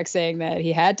contract saying that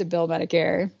he had to bill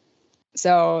Medicare.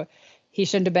 So he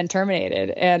shouldn't have been terminated.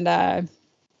 And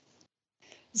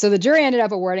so the jury ended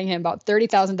up awarding him about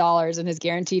 $30,000 in his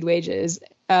guaranteed wages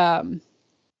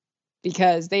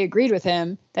because they agreed with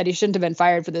him that he shouldn't have been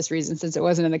fired for this reason since it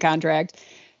wasn't in the contract.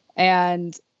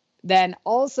 And then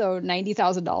also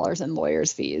 $90,000 in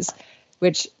lawyer's fees,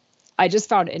 which I just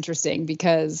found interesting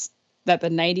because that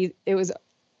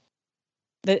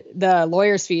the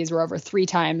lawyer's fees were over 3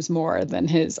 times more than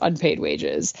his unpaid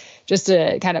wages, just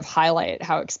to kind of highlight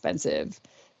how expensive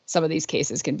some of these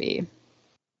cases can be.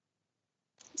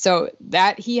 So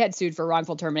that he had sued for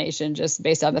wrongful termination just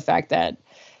based on the fact that,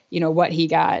 what he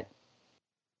got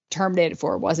terminated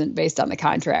for wasn't based on the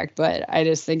contract. But I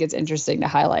just think it's interesting to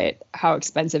highlight how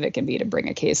expensive it can be to bring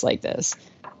a case like this.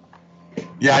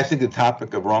 Yeah, I think the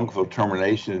topic of wrongful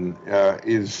termination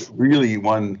is really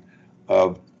one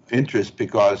of interest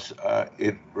because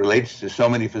it relates to so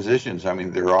many physicians. I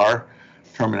mean, there are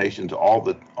terminations all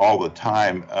the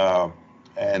time,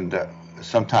 and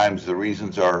sometimes the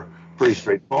reasons are pretty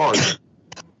straightforward.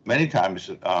 Many times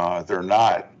they're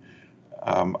not.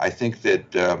 I think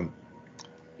that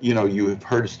you've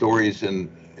heard stories in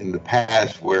the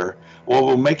past where, well,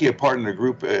 we'll make you a part in the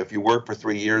group if you work for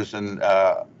 3 years, and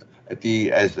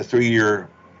as the 3-year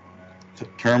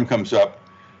term comes up,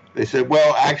 they said,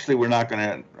 well, actually, we're not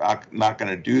going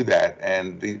to do that.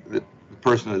 And the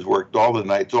person has worked all the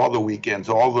nights, all the weekends,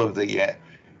 all of the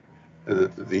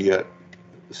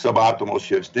suboptimal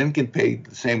shifts, didn't get paid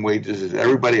the same wages as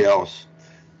everybody else,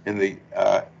 in the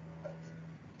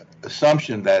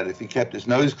assumption that if he kept his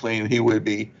nose clean, he would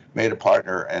be made a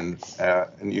partner.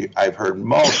 I've heard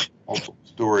multiple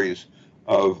stories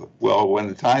of, well, when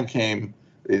the time came,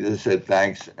 they just said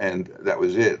thanks, and that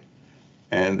was it.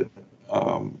 And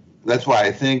that's why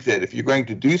I think that if you're going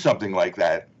to do something like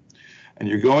that, and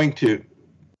you're going to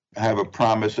have a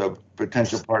promise of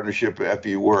potential partnership after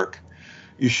you work,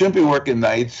 you shouldn't be working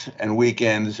nights and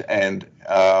weekends and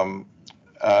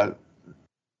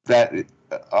that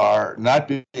are not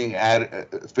being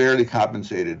fairly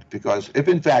compensated. Because if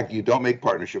in fact you don't make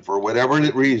partnership for whatever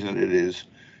reason it is,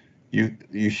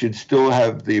 you should still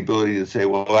have the ability to say,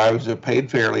 well, I was paid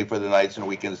fairly for the nights and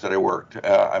weekends that I worked.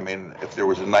 I mean, if there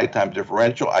was a nighttime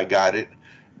differential, I got it,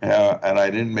 and I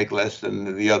didn't make less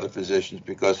than the other physicians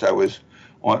because I was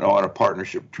on a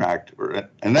partnership track.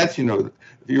 And that's, if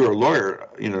you're a lawyer,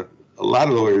 a lot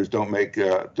of lawyers don't make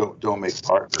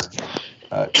partner.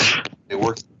 They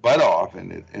work their butt off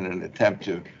in an attempt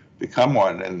to become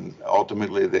one, and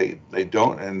ultimately they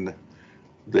don't, and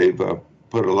they've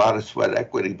put a lot of sweat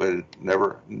equity, but it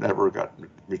never got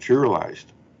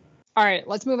materialized. All right,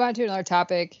 let's move on to another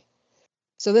topic.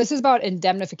 So this is about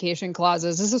indemnification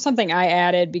clauses. This is something I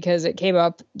added because it came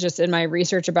up just in my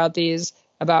research about these,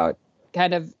 about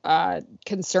kind of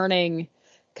concerning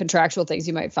contractual things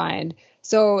you might find.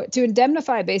 So to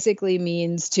indemnify basically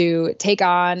means to take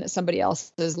on somebody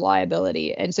else's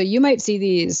liability. And so you might see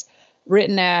these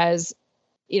written as,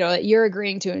 that you're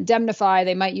agreeing to indemnify.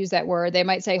 They might use that word. They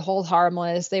might say hold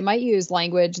harmless. They might use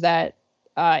language that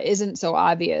isn't so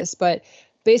obvious, but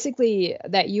basically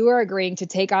that you are agreeing to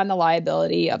take on the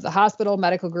liability of the hospital,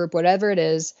 medical group, whatever it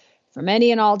is, from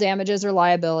any and all damages or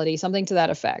liability, something to that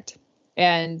effect.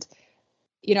 And,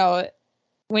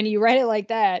 when you write it like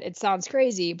that, it sounds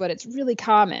crazy, but it's really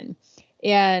common.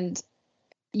 And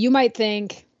you might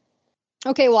think,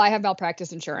 okay, well, I have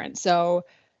malpractice insurance, so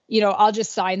I'll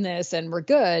just sign this and we're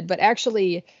good. But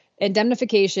actually,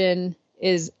 indemnification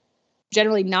is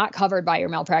generally not covered by your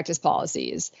malpractice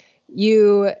policies.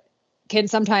 You can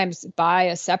sometimes buy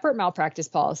a separate malpractice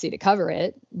policy to cover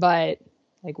it, but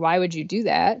why would you do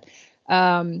that?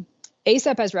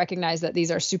 ACEP has recognized that these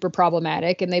are super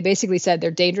problematic, and they basically said they're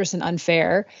dangerous and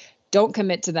unfair. Don't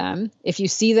commit to them. If you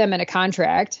see them in a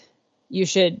contract, you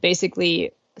should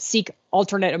basically seek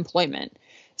alternate employment.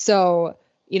 So,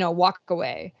 walk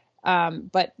away.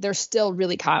 But they're still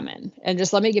really common. And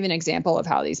just let me give you an example of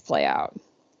how these play out.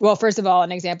 Well, first of all,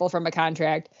 an example from a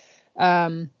contract.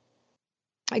 Again,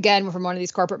 from one of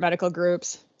these corporate medical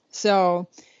groups. So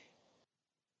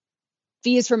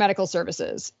fees for medical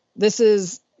services. This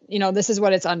is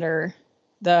what it's under,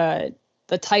 the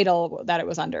title that it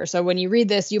was under. So when you read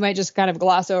this, you might just kind of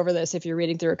gloss over this if you're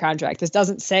reading through a contract. This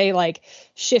doesn't say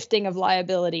shifting of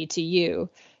liability to you. It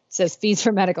says fees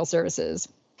for medical services.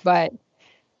 But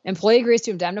employee agrees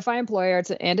to indemnify employer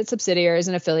and its subsidiaries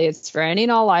and affiliates for any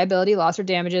and all liability, loss, or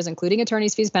damages, including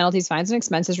attorney's fees, penalties, fines, and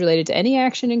expenses related to any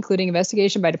action, including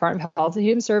investigation by Department of Health and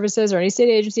Human Services or any state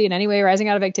agency in any way arising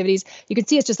out of activities. You can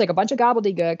see it's just a bunch of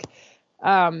gobbledygook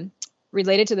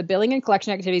related to the billing and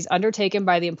collection activities undertaken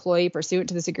by the employee pursuant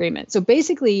to this agreement. So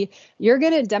basically, you're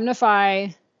going to indemnify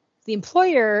the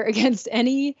employer against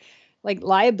any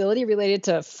liability related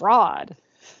to fraud,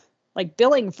 like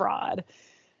billing fraud.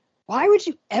 Why would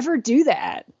you ever do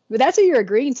that? But that's what you're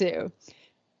agreeing to.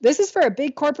 This is for a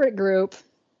big corporate group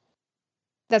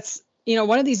that's,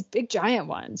 one of these big giant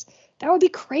ones. That would be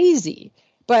crazy.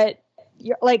 But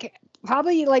you're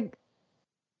probably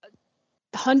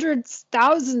hundreds,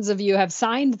 thousands of you have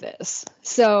signed this.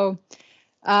 So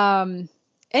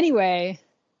anyway,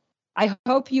 I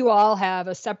hope you all have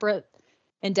a separate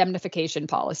indemnification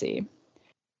policy.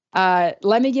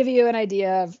 Let me give you an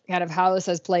idea of kind of how this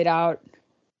has played out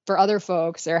for other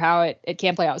folks, or how it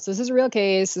can play out. So this is a real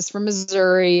case. This is from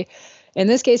Missouri. In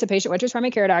this case, a patient went to his primary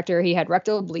care doctor. He had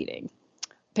rectal bleeding.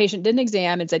 Patient did an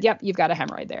exam and said, yep, you've got a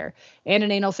hemorrhoid there and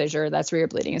an anal fissure. That's where your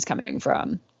bleeding is coming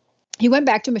from. He went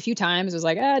back to him a few times, was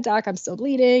like, doc, I'm still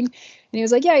bleeding. And he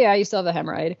was like, yeah, you still have a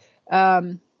hemorrhoid.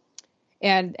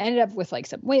 And ended up with like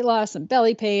some weight loss, some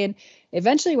belly pain,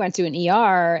 eventually went to an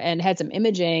ER and had some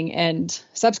imaging, and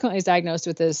subsequently was diagnosed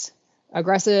with this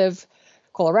aggressive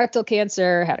colorectal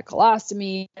cancer, had a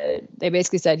colostomy. They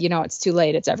basically said, it's too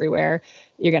late. It's everywhere.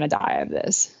 You're going to die of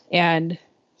this. And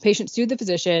patient sued the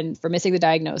physician for missing the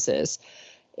diagnosis.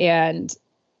 And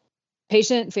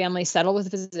patient family settled with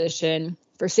the physician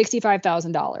for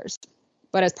 $65,000.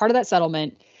 But as part of that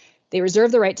settlement, they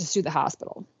reserved the right to sue the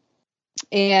hospital.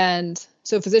 And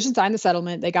so physicians signed the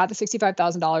settlement. They got the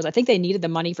 $65,000. I think they needed the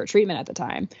money for treatment at the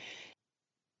time.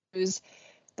 It was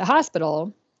the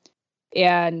hospital,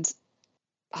 and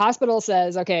hospital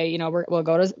says, okay, we'll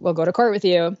go to court with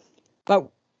you, but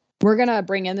we're going to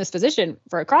bring in this physician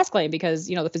for a cross claim because,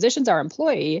 the physician's our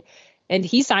employee, and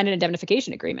he signed an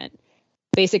indemnification agreement,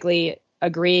 basically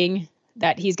agreeing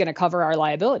that he's going to cover our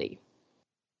liability.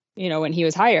 When he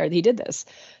was hired, he did this.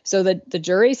 So the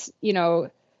jury, the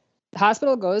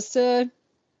hospital goes to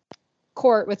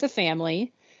court with the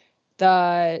family.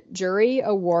 The jury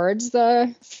awards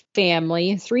the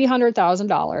family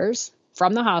 $300,000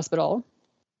 from the hospital.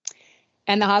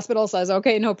 And the hospital says,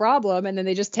 okay, no problem. And then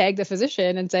they just tag the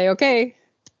physician and say, okay,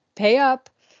 pay up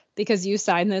because you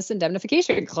signed this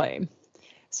indemnification claim.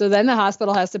 So then the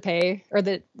hospital has to pay, or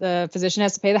the physician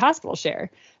has to pay the hospital share.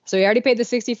 So he already paid the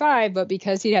 65, but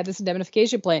because he had this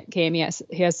indemnification claim, he has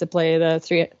to pay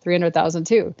the 300,000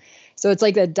 too. So it's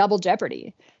like a double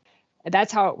jeopardy.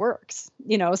 That's how it works,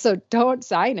 so don't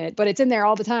sign it, but it's in there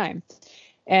all the time.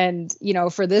 And,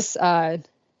 for this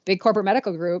big corporate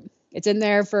medical group, it's in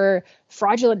there for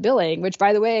fraudulent billing, which,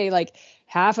 by the way, like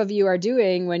half of you are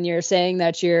doing when you're saying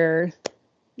that you're,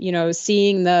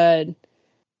 seeing the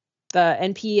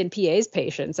NP and PA's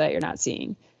patients that you're not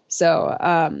seeing.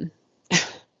 So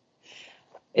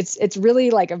it's really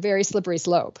like a very slippery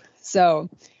slope. So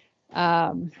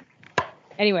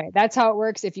anyway, that's how it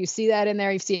works. If you see that in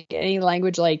there, you see any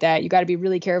language like that, you got to be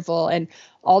really careful. And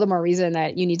all the more reason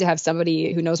that you need to have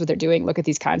somebody who knows what they're doing look at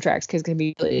these contracts, because it can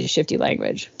be really shifty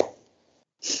language.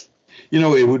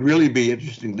 It would really be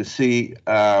interesting to see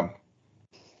how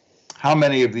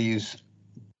many of these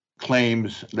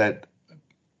claims that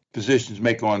physicians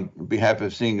make on behalf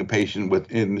of seeing a patient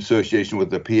in association with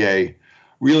the PA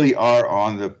really are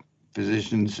on the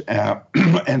physician's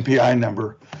NPI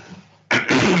number,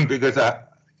 because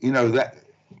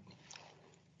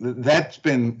that's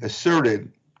been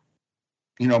asserted,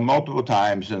 multiple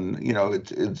times, and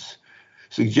it's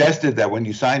suggested that when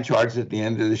you sign charts at the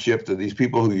end of the shift of these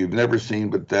people who you've never seen,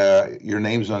 but your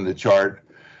name's on the chart,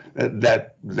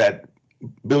 that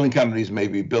billing companies may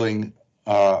be billing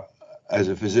as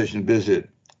a physician visit.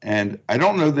 And I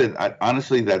don't know that,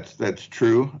 honestly, that's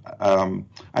true.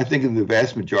 I think in the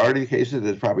vast majority of cases,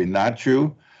 that's probably not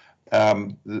true.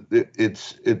 I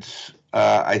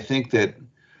think that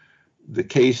the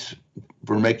case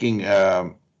for making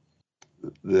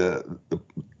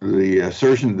the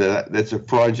assertion that that's a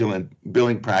fraudulent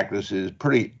billing practice is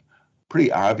pretty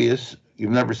obvious.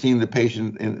 You've never seen the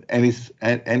patient in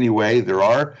any way. There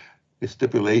are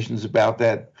stipulations about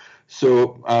that.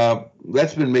 So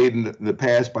that's been made in the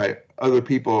past by other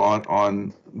people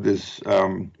on this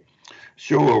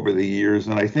show over the years,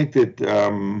 and I think that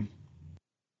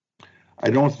I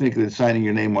don't think that signing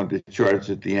your name on the charts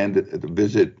at the end of the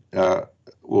visit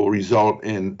will result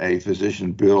in a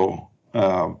physician bill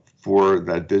for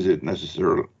that visit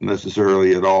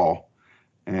necessarily at all.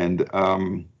 And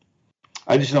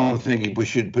I just don't think we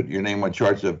should put your name on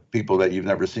charts of people that you've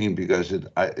never seen, because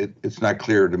it's not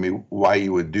clear to me why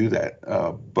you would do that.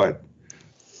 But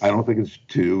I don't think it's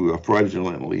to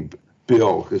fraudulently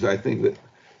bill, because I think that,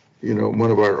 one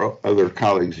of our other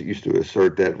colleagues used to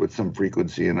assert that with some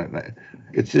frequency, and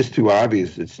it's just too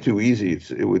obvious. It's too easy.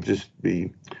 It would just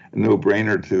be a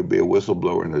no-brainer to be a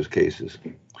whistleblower in those cases.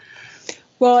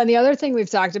 Well, and the other thing we've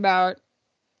talked about,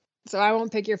 so I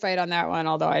won't pick your fight on that one,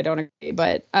 although I don't agree,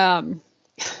 but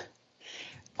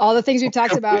all the things we've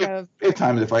talked about of it's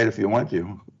time to fight if you want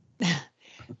to.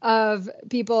 Of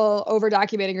people over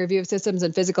documenting review of systems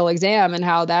and physical exam, and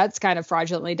how that's kind of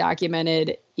fraudulently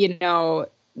documented,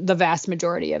 the vast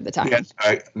majority of the time. Yes,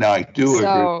 I do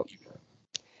agree.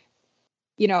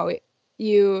 you know,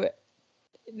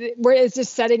 where it's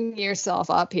just setting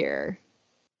yourself up here.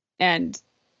 And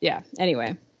yeah,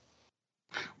 anyway.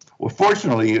 Well,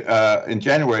 fortunately, in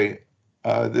January,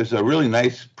 there's a really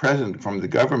nice present from the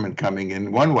government coming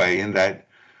in one way, in that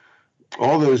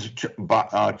all those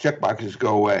check boxes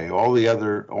go away. All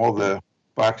the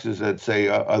boxes that say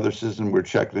other systems were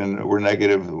checked and were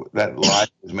negative, that lie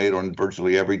is made on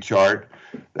virtually every chart.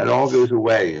 That all goes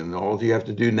away, and all you have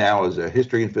to do now is a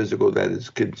history and physical that is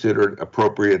considered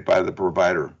appropriate by the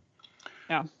provider.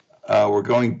 Yeah. We're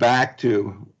going back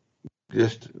to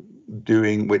just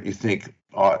doing what you think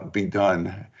ought to be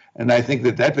done. And I think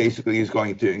that basically is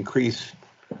going to increase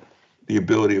the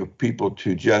ability of people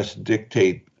to just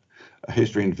dictate a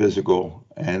history and physical.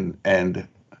 And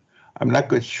I'm not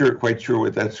quite sure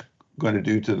what that's going to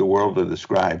do to the world of the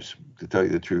scribes, to tell you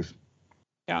the truth.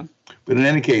 Yeah. But in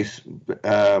any case,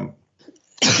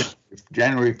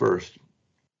 January 1st.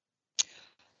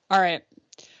 All right.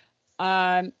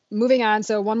 Moving on.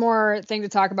 So one more thing to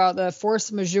talk about, the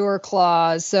force majeure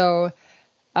clause. So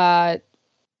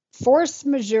force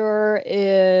majeure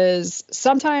is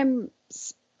sometimes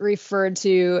referred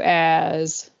to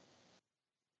as,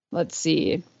 let's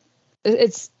see,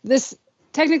 this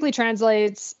technically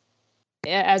translates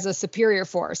as a superior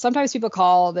force. Sometimes people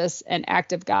call this an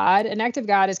act of God. An act of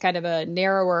God is kind of a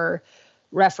narrower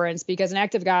reference, because an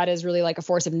act of God is really like a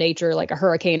force of nature, like a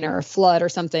hurricane or a flood or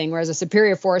something, whereas a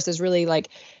superior force is really like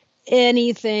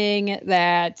anything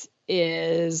that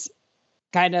is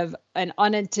kind of an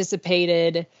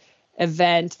unanticipated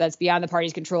event that's beyond the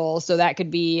party's control. So that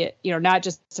could be, not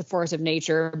just a force of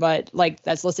nature, but like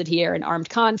that's listed here, an armed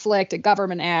conflict, a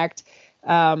government act,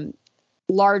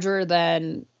 larger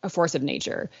than a force of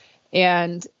nature.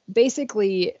 And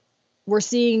basically, we're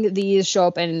seeing these show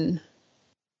up in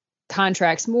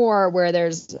contracts more, where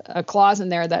there's a clause in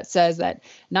there that says that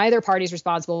neither party is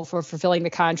responsible for fulfilling the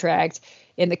contract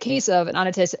in the case of an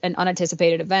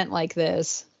unanticipated event like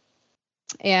this.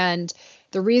 And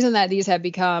the reason that these have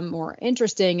become more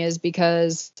interesting is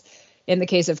because in the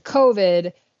case of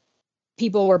COVID,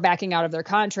 people were backing out of their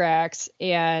contracts,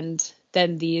 and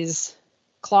then these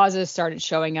clauses started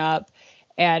showing up,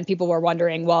 and people were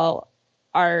wondering, well,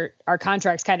 are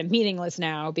contracts kind of meaningless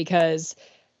now, because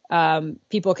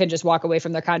people can just walk away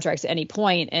from their contracts at any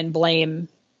point and blame,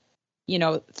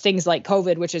 things like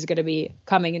COVID, which is going to be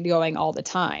coming and going all the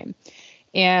time.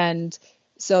 And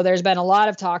so there's been a lot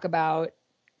of talk about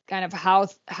kind of how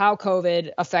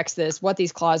COVID affects this, what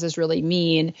these clauses really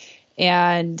mean,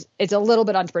 and it's a little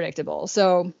bit unpredictable.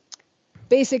 So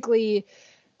basically,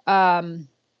 while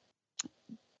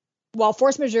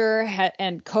force majeure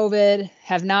and COVID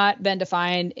have not been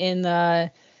defined in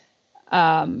the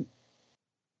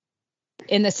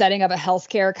setting of a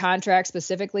healthcare contract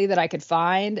specifically that I could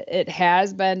find, it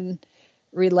has been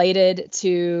related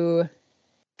to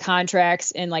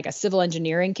contracts in like a civil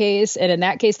engineering case. And in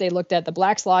that case, they looked at the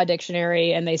Black's Law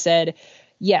Dictionary and they said,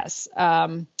 yes,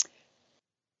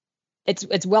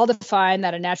 it's well defined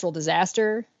that a natural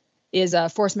disaster is a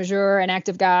force majeure, an act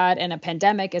of God, and a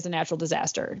pandemic is a natural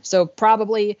disaster. So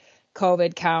probably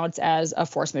COVID counts as a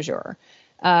force majeure.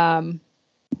 And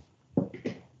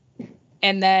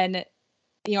then,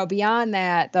 beyond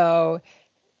that, though,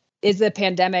 is the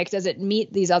pandemic, does it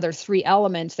meet these other three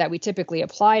elements that we typically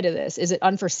apply to this? Is it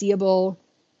unforeseeable?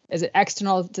 Is it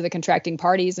external to the contracting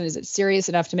parties? And is it serious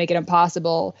enough to make it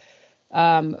impossible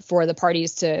for the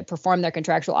parties to perform their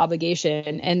contractual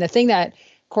obligation? And the thing that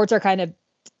courts are kind of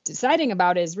deciding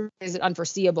about is it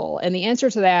unforeseeable? And the answer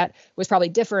to that was probably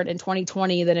different in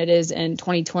 2020 than it is in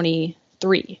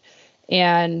 2023.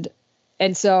 And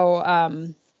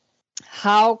so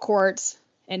how courts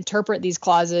interpret these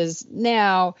clauses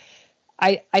now,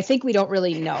 I think we don't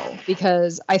really know,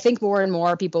 because I think more and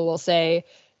more people will say,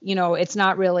 it's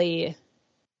not really,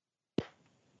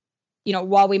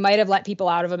 while we might have let people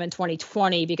out of them in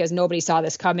 2020 because nobody saw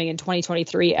this coming, in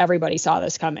 2023, everybody saw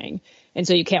this coming. And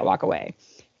so you can't walk away.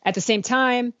 At the same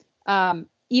time,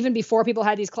 even before people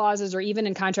had these clauses, or even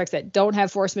in contracts that don't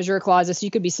have force majeure clauses, so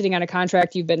you could be sitting on a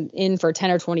contract you've been in for 10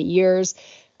 or 20 years.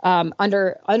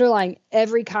 Underlying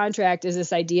every contract is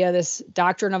this idea, this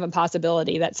doctrine of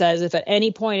impossibility that says if at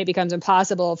any point it becomes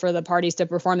impossible for the parties to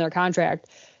perform their contract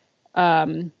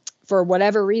for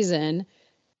whatever reason,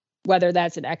 whether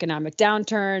that's an economic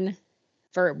downturn,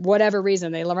 for whatever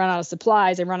reason, they run out of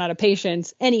supplies, they run out of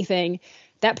patience, anything,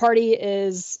 that party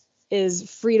is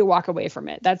free to walk away from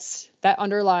it. That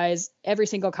underlies every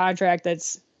single contract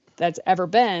that's ever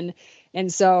been.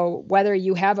 And so whether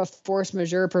you have a force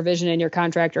majeure provision in your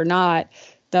contract or not,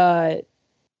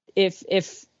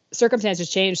 if circumstances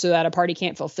change so that a party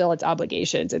can't fulfill its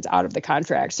obligations, it's out of the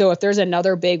contract. So if there's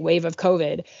another big wave of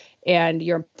COVID and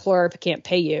your employer can't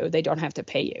pay you, they don't have to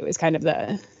pay you, is kind of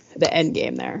the end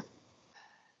game there.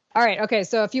 All right. Okay.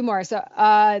 So a few more. So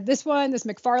this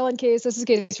McFarland case, this is a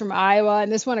case from Iowa. And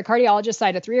this one, a cardiologist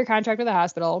signed a 3-year contract with the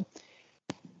hospital.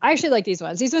 I actually like these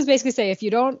ones. These ones basically say if you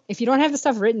don't have the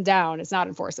stuff written down, it's not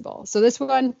enforceable. So this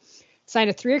one signed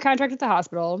a 3-year contract with the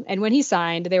hospital. And when he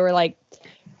signed, they were like,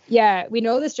 yeah, we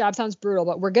know this job sounds brutal,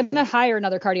 but we're going to hire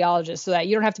another cardiologist so that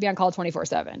you don't have to be on call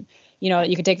 24/7.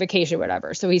 You can take vacation,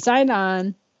 whatever. So he signed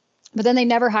on, but then they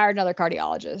never hired another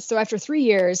cardiologist. So after 3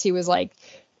 years, he was like,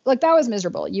 look, that was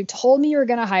miserable. You told me you were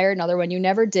going to hire another one. You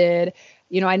never did.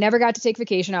 I never got to take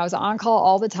vacation. I was on call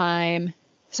all the time.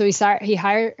 So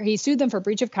he sued them for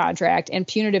breach of contract and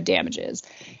punitive damages.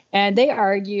 And they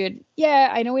argued, yeah,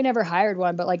 I know we never hired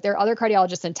one, but like there are other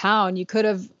cardiologists in town. You could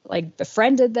have like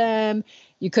befriended them.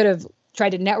 You could have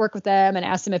tried to network with them and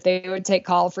asked them if they would take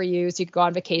call for you so you could go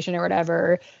on vacation or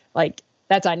whatever. Like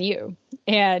that's on you.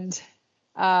 And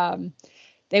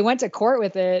they went to court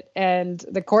with it, and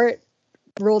the court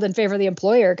ruled in favor of the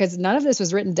employer because none of this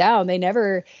was written down. They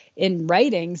never in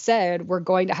writing said, we're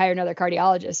going to hire another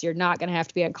cardiologist. You're not going to have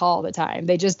to be on call all the time.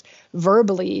 They just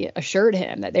verbally assured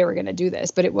him that they were going to do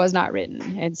this, but it was not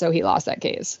written. And so he lost that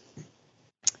case.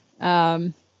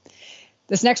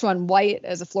 This next one, White,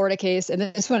 is a Florida case. And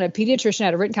this one, a pediatrician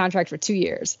had a written contract for 2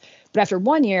 years. But after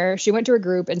 1 year, she went to her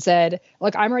group and said,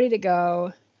 look, I'm ready to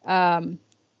go.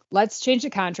 Let's change the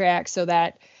contract so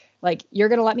that like, you're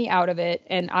going to let me out of it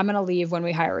and I'm going to leave when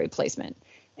we hire a replacement.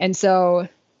 And so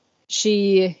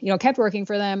she, kept working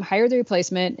for them, hired the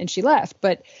replacement, and she left.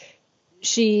 But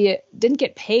she didn't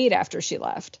get paid after she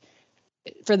left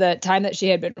for the time that she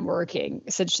had been working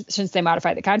since they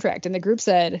modified the contract. And the group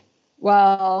said,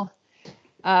 well,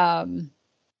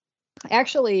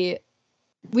 actually,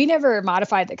 we never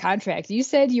modified the contract. You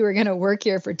said you were going to work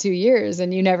here for 2 years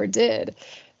and you never did.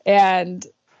 And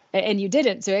you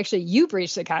didn't. So actually you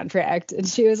breached the contract. And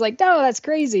she was like, no, that's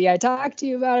crazy. I talked to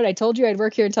you about it. I told you I'd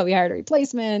work here until we hired a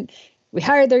replacement. We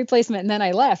hired the replacement and then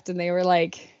I left. And they were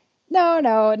like, no,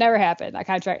 it never happened. That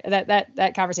contract,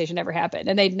 that conversation never happened.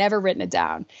 And they'd never written it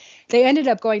down. They ended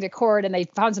up going to court and they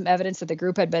found some evidence that the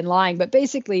group had been lying. But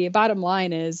basically, bottom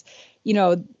line is,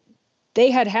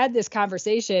 they had this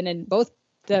conversation and both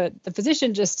the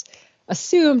physician just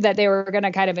assumed that they were going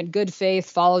to kind of in good faith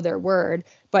follow their word,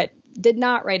 but did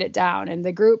not write it down. And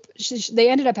the group, they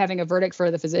ended up having a verdict for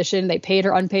the physician. They paid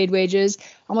her unpaid wages,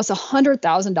 almost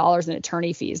 $100,000 in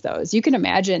attorney fees. Those, you can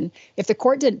imagine if the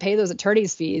court didn't pay those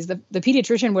attorney's fees, the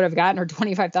pediatrician would have gotten her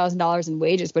 $25,000 in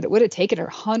wages, but it would have taken her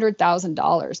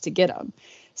 $100,000 to get them.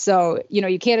 So,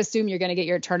 you can't assume you're going to get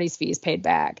your attorney's fees paid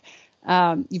back.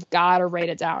 You've got to write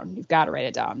it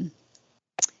down.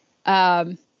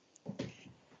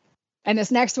 And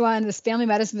this next one, this family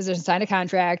medicine physician signed a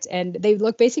contract, and they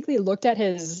basically looked at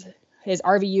his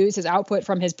RVUs, his output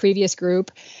from his previous group,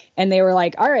 and they were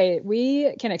like, all right,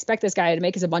 we can expect this guy to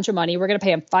make us a bunch of money. We're going to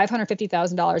pay him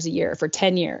 $550,000 a year for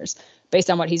 10 years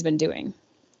based on what he's been doing.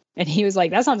 And he was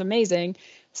like, that sounds amazing.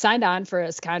 Signed on for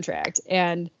his contract.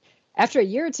 And after a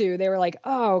year or two, they were like,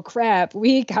 oh crap,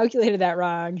 we calculated that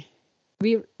wrong.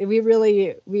 We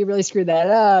really screwed that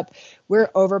up.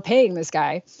 We're overpaying this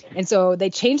guy. And so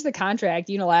they changed the contract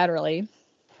unilaterally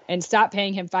and stopped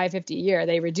paying him $550 a year.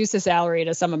 They reduced the salary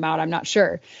to some amount, I'm not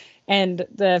sure. And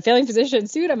the failing physician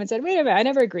sued him and said, wait a minute, I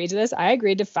never agreed to this. I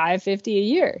agreed to $550 a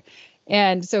year.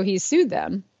 And so he sued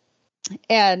them.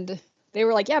 And they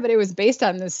were like, yeah, but it was based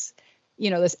on this,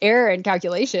 this error in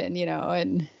calculation,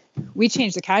 and we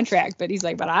changed the contract. But he's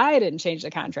like, but I didn't change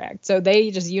the contract. So they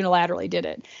just unilaterally did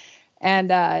it.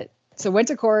 And so went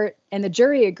to court, and the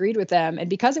jury agreed with them. And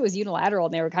because it was unilateral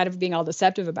and they were kind of being all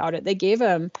deceptive about it, they gave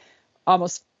him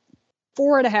almost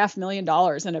 $4.5 million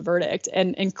in a verdict,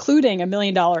 and including $1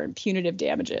 million in punitive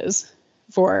damages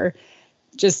for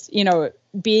just,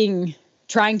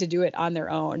 trying to do it on their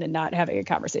own and not having a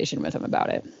conversation with him about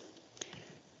it.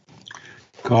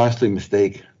 Costly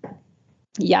mistake.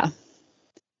 Yeah.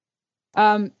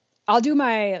 I'll do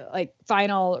my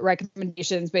final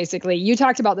recommendations. Basically, you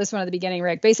talked about this one at the beginning,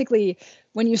 Rick. Basically,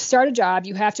 when you start a job,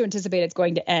 you have to anticipate it's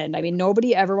going to end. I mean,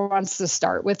 nobody ever wants to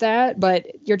start with that,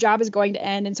 but your job is going to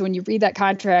end. And so when you read that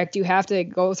contract, you have to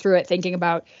go through it thinking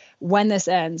about when this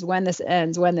ends, when this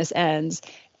ends, when this ends.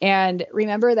 And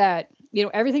remember that,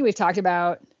 everything we've talked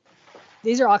about,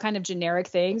 these are all kind of generic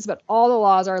things, but all the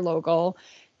laws are local.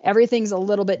 Everything's a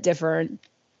little bit different.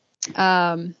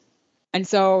 And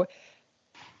so,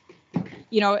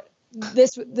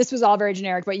 this was all very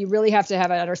generic, but you really have to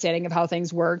have an understanding of how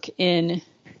things work in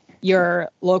your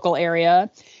local area.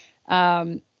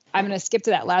 I'm going to skip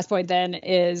to that last point then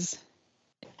is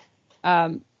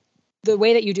the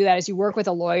way that you do that is you work with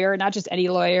a lawyer, not just any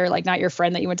lawyer, like not your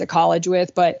friend that you went to college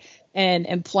with, but an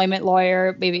employment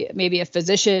lawyer, maybe a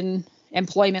physician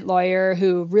employment lawyer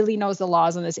who really knows the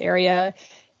laws in this area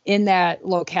in that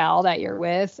locale that you're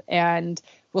with, and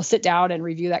we'll sit down and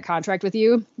review that contract with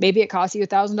you. Maybe it costs you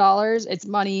 $1,000. It's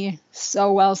money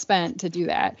so well spent to do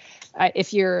that.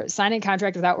 If you're signing a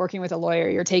contract without working with a lawyer,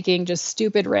 you're taking just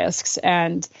stupid risks,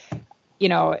 and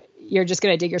you're just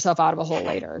going to dig yourself out of a hole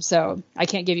later. So I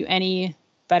can't give you any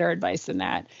better advice than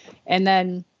that. And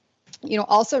then,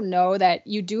 also know that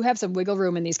you do have some wiggle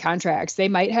room in these contracts. They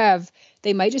might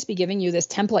just be giving you this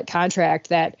template contract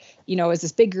that, is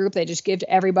this big group they just give to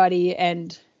everybody,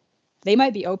 and they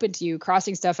might be open to you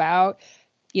crossing stuff out,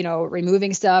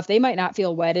 removing stuff. They might not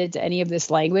feel wedded to any of this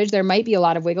language. There might be a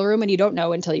lot of wiggle room, and you don't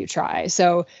know until you try.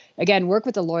 So again, work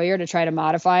with a lawyer to try to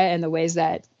modify it in the ways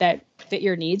that fit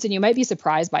your needs, and you might be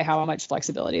surprised by how much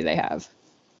flexibility they have.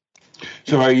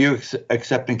 So are you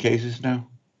accepting cases now?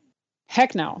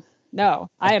 Heck no. No,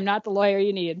 I am not the lawyer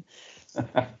you need.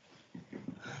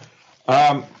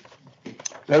 That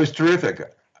was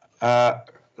terrific. A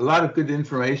lot of good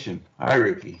information. Hi,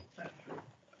 Ricky.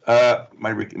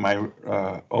 My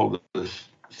oldest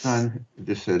son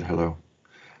just said hello.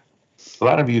 A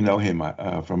lot of you know him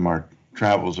from our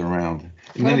travels around.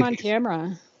 Put him on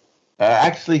camera.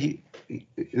 Actually,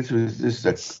 this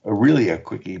is really a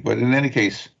quickie, but in any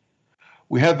case,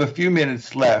 we have a few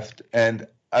minutes left, and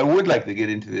I would like to get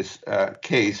into this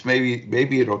case.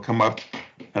 Maybe it'll come up,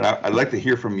 and I'd like to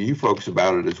hear from you folks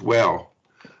about it as well.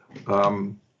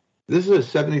 This is a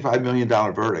 $75 million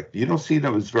verdict. You don't see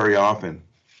those very often.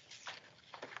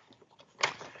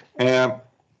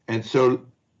 And so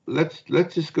let's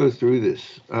just go through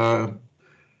this.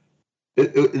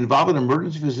 It involved an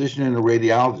emergency physician and a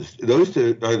radiologist. Those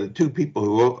two are the two people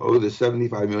who owe the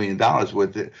 $75 million,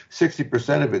 with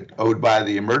 60% of it owed by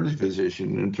the emergency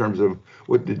physician in terms of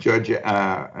what the judge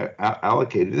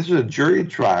allocated. This is a jury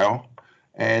trial,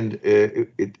 and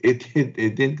it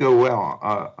didn't go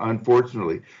well,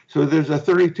 unfortunately. So there's a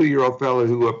 32-year-old fellow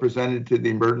who presented to the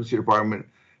emergency department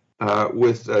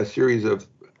with a series of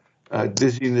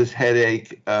dizziness,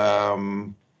 headache,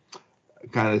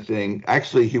 kind of thing.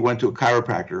 Actually, he went to a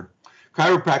chiropractor.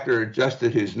 Chiropractor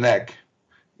adjusted his neck.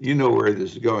 You know where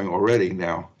this is going already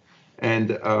now. And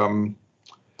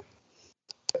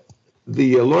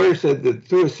the lawyer said that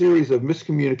through a series of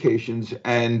miscommunications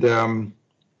and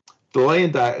delay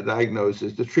in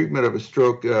diagnosis, the treatment of a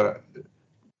stroke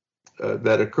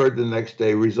that occurred the next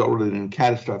day resulted in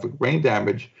catastrophic brain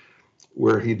damage,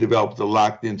 where he developed the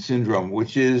locked-in syndrome,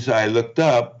 which is, I looked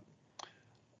up,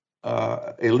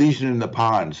 a lesion in the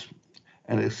pons.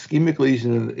 An ischemic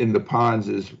lesion in the pons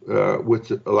is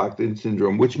what's a locked-in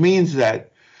syndrome, which means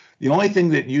that the only thing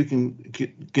that you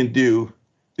can do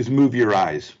is move your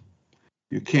eyes.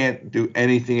 You can't do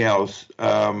anything else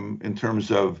in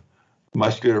terms of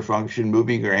muscular function,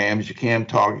 moving your hands. You can't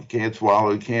talk, you can't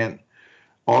swallow, you can't.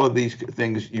 All of these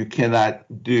things you cannot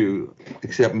do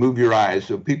except move your eyes.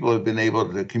 So people have been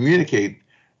able to communicate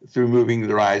through moving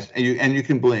their eyes, and you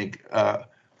can blink.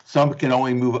 Some can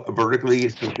only move vertically,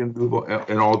 some can move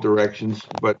in all directions.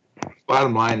 But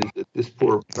bottom line is that this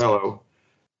poor fellow,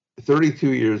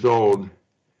 32 years old,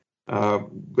 got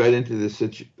into this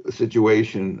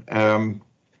situation.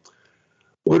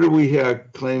 What do we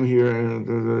claim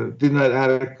here? Did not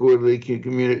adequately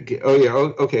communicate. Oh, yeah,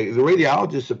 okay. The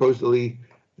radiologist supposedly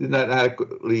did not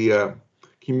adequately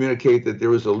communicate that there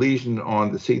was a lesion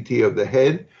on the CT of the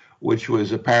head, which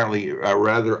was apparently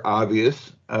rather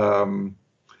obvious.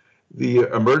 The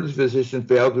emergency physician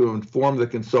failed to inform the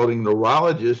consulting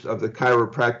neurologist of the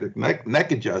chiropractic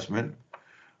neck adjustment.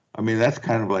 I mean, that's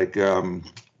kind of like,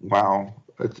 wow.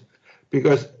 It's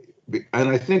because, and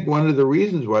I think one of the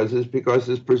reasons is because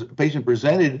this patient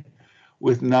presented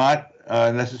with not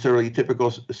necessarily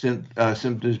typical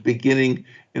symptoms beginning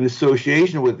in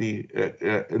association with the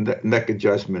neck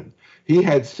adjustment. He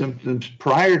had symptoms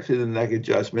prior to the neck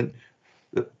adjustment.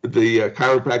 The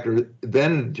chiropractor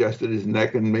then adjusted his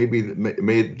neck and maybe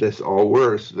made this all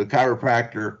worse. The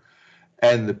chiropractor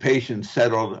and the patient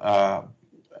settled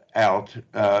out,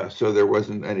 so there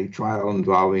wasn't any trial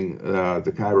involving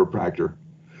the chiropractor.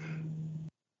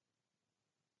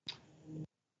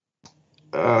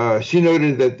 She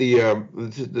noted that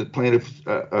the plaintiff's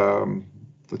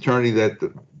attorney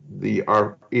that the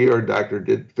ER doctor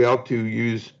did fail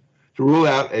to rule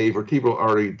out a vertebral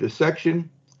artery dissection,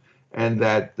 and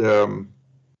that the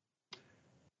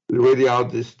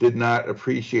radiologist did not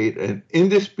appreciate an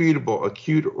indisputable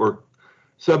acute or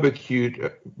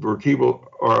subacute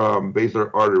vertebral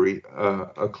basilar artery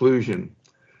occlusion.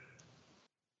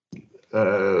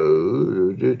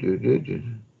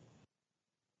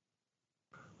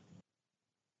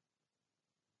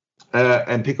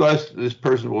 And because this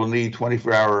person will need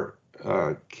 24-hour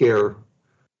care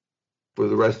for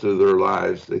the rest of their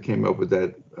lives, they came up with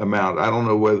that amount. I don't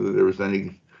know whether there was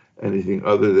anything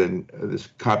other than this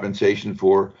compensation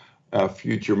for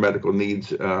future medical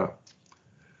needs.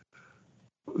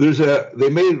 They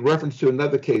made reference to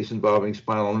another case involving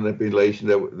spinal manipulation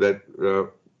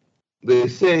that they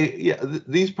say,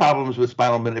 these problems with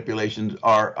spinal manipulations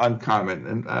are uncommon,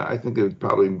 and I think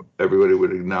probably everybody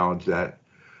would acknowledge that.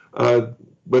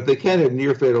 But they can have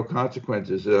near fatal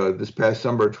consequences. This past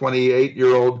summer, a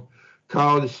 28-year-old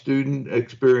college student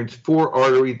experienced 4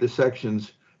 artery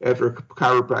dissections after a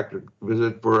chiropractic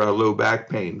visit for low back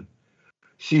pain.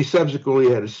 She subsequently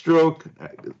had a stroke,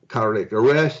 cardiac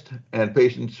arrest, and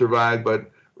patient survived but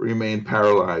remained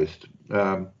paralyzed.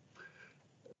 The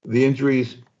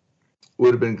injuries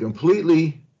would have been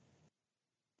completely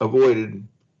avoided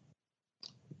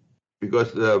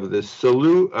because of this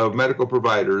slew of medical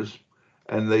providers,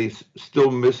 and they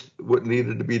still missed what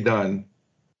needed to be done.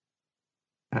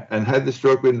 And had the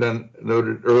stroke been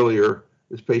noted earlier,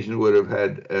 this patient would have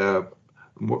had a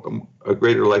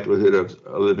greater likelihood of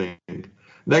living.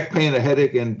 Neck pain, a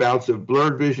headache, and bouts of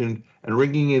blurred vision and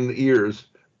ringing in the ears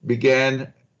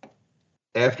began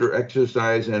after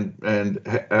exercise and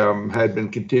had been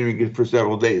continuing for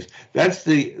several days. That's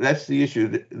the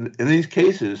issue. In these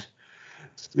cases,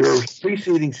 there are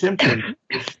preceding symptoms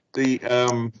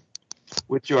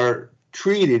which are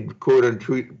treated, quote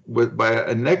unquote, by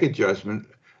a neck adjustment.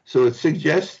 So it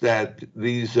suggests that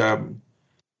these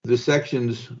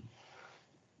dissections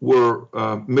were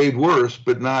made worse,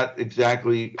 but not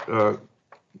exactly.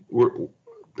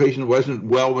 Patient wasn't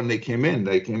well when they came in.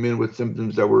 They came in with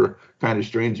symptoms that were kind of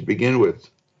strange to begin with.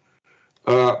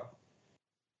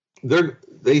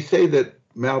 They say that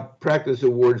malpractice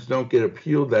awards don't get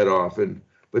appealed that often,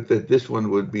 but that this one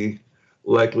would be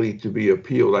likely to be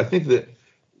appealed. I think that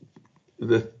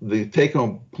the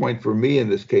take-home point for me in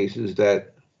this case is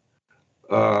that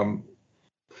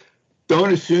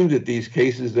don't assume that these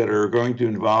cases that are going to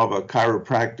involve a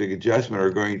chiropractic adjustment are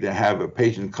going to have a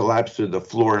patient collapse to the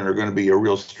floor and are going to be a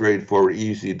real straightforward,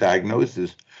 easy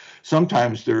diagnosis.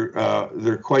 Sometimes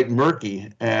they're quite murky,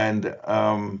 and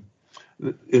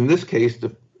in this case,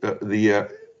 the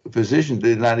physician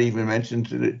did not even mention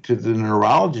to the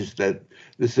neurologist that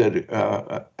this had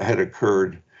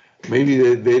occurred. Maybe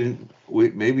they didn't.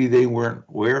 Maybe they weren't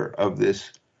aware of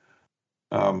this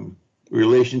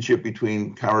relationship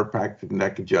between chiropractic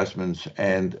neck adjustments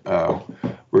and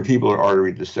vertebral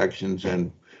artery dissections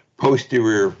and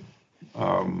posterior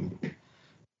brains,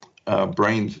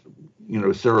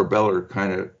 cerebellar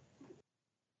kind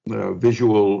of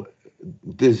visual,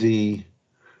 dizzy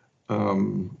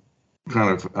kind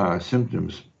of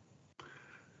symptoms.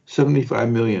 75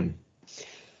 million.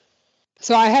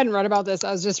 So I hadn't read about this.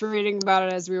 I was just reading about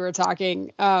it as we were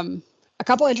talking. A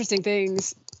couple interesting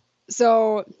things.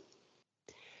 So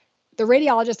the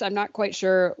radiologist, I'm not quite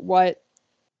sure what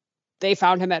they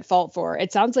found him at fault for.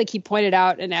 It sounds like he pointed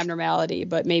out an abnormality,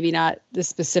 but maybe not the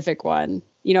specific one.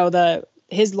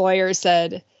 His lawyer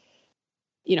said,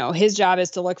 his job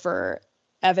is to look for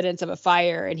evidence of a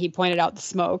fire, and he pointed out the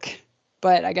smoke,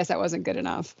 but I guess that wasn't good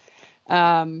enough.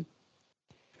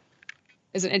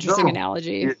 Is an interesting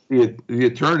analogy. The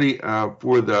attorney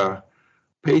for the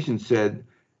patient said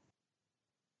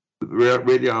the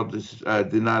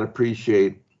radiologist did not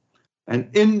appreciate an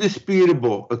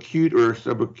indisputable acute or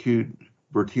subacute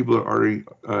vertebral artery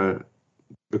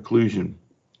occlusion.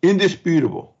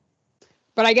 Indisputable.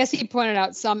 But I guess he pointed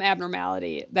out some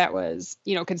abnormality that was,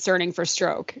 concerning for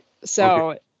stroke.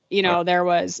 So, okay. There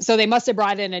was, so they must have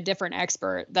brought in a different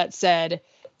expert that said,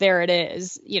 there it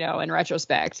is, in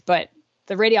retrospect. But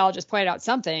the radiologist pointed out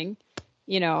something,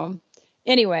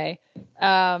 anyway,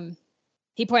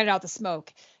 he pointed out the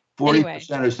smoke.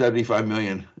 40% or 75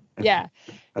 million. Yeah.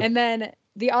 And then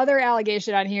the other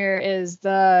allegation on here is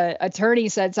the attorney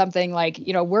said something like,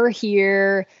 we're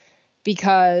here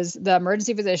because the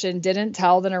emergency physician didn't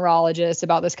tell the neurologist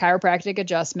about this chiropractic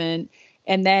adjustment.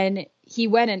 And then he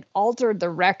went and altered the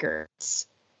records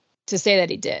to say that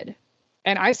he did.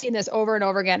 And I've seen this over and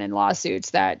over again in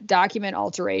lawsuits that document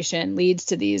alteration leads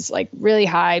to these really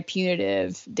high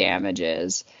punitive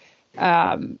damages.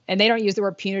 And they don't use the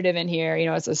word punitive in here.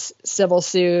 It's a civil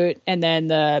suit and then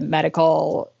the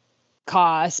medical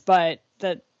costs, but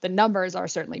the numbers are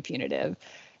certainly punitive.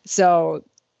 So,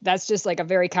 that's just like a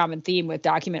very common theme with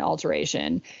document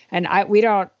alteration. And I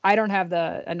don't have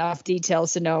enough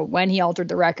details to know when he altered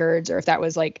the records, or if that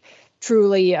was like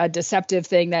truly a deceptive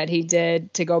thing that he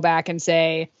did to go back and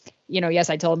say, yes,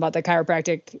 I told him about the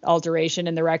chiropractic alteration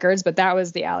in the records, but that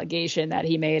was the allegation that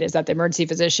he made, is that the emergency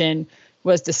physician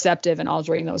was deceptive in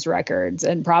altering those records,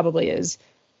 and probably is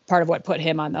part of what put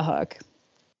him on the hook,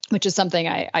 which is something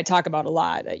I talk about a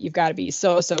lot, that you've got to be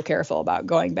so careful about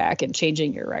going back and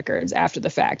changing your records after the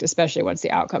fact, especially once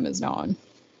the outcome is known.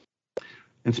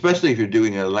 Especially if you're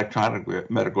doing an electronic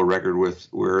medical record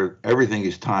where everything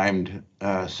is timed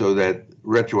so that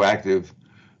retroactively,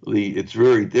 it's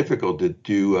very difficult to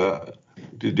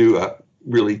do a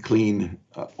really clean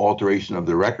alteration of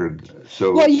the record.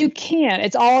 So well, you can't.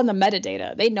 It's all in the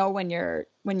metadata. They know when you're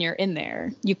in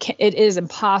there. You can't. It is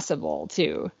impossible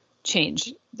to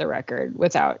change the record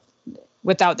without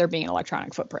there being an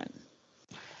electronic footprint.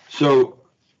 So,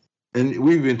 and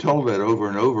we've been told that over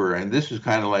and over, and this is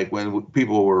kind of like when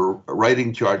people were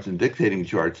writing charts and dictating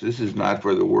charts. This is not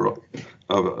for the world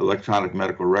of electronic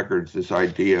medical records, this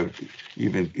idea of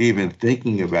even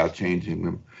thinking about changing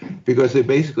them, because they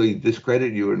basically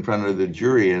discredit you in front of the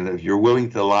jury. And if you're willing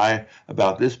to lie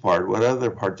about this part, what other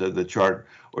parts of the chart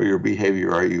or your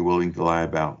behavior are you willing to lie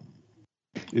about,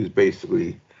 is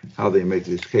basically how they make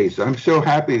this case. I'm so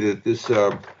happy that this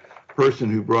person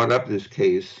who brought up this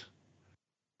case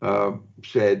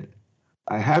said,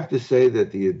 I have to say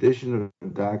that the addition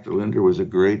of Dr. Linder was a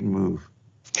great move.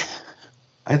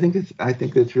 I think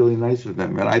that's really nice of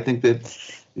them, and I think that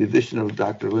the addition of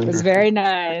Dr. Linder was very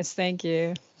nice. Thank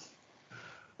you.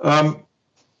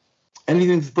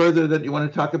 Anything further that you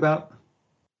want to talk about,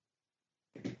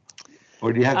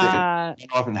 or do you have to run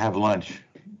off and have lunch?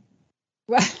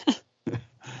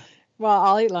 Well,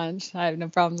 I'll eat lunch. I have no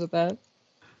problems with that.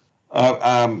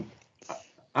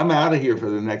 I'm out of here for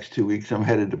the next 2 weeks. I'm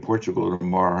headed to Portugal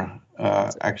tomorrow.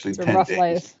 Actually, it's a 10 rough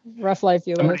days. Rough life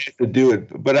you live. I'm going to have to do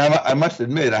it, but I must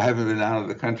admit I haven't been out of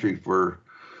the country for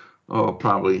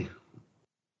probably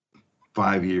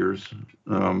 5 years.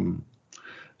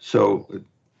 So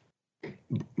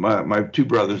my two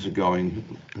brothers are going,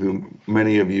 who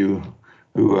many of you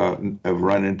who have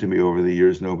run into me over the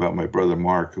years know about. My brother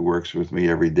Mark, who works with me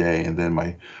every day, and then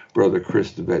my brother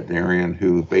Chris, the veterinarian,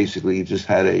 who basically just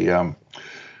had a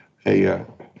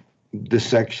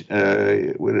dissection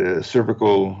with a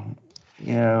cervical,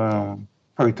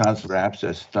 probably tonsillar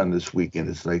abscess done this weekend.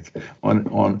 It's like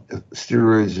on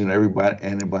steroids and every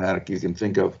antibiotic you can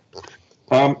think of.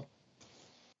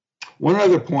 One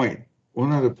other point.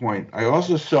 I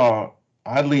also saw,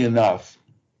 oddly enough,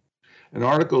 an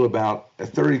article about a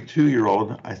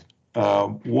 32-year-old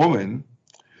woman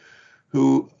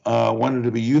who wanted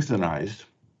to be euthanized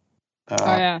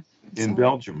in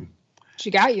Belgium. She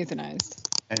got euthanized.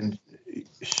 And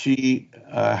she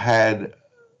had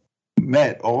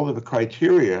met all of the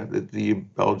criteria that the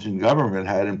Belgian government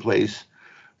had in place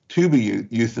to be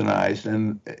euthanized.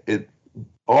 And it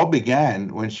all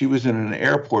began when she was in an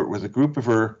airport with a group of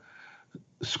her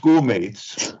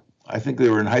schoolmates. I think they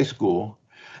were in high school.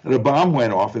 And a bomb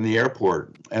went off in the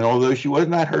airport. And although she was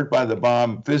not hurt by the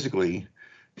bomb physically,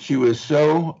 she was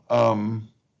so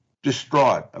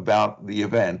distraught about the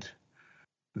event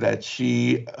that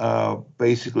she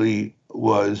basically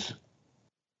was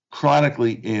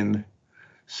chronically in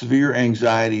severe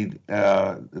anxiety,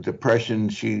 depression.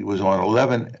 She was on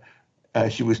 11.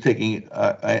 She was taking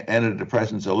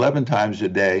antidepressants 11 times a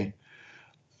day.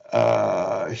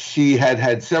 She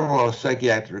had several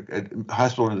psychiatric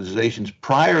hospitalizations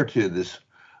prior to this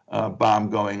bomb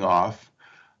going off.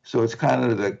 So it's kind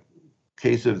of the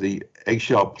case of the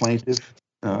eggshell plaintiff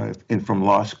from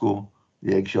law school,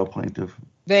 the eggshell plaintiff.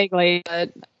 Vaguely,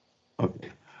 but okay.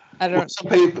 I don't.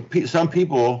 Well, some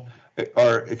people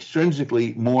are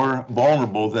extrinsically more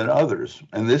vulnerable than others,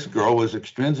 and this girl was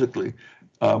extrinsically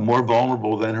more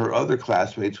vulnerable than her other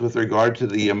classmates with regard to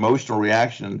the emotional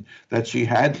reaction that she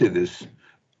had to this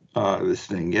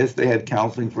thing. Yes, they had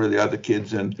counseling for the other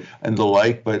kids and the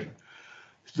like, but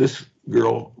this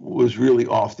girl was really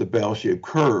off the bell-shaped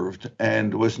curve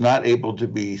and was not able to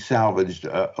be salvaged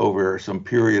over some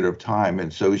period of time,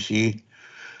 and so she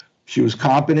was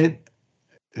competent.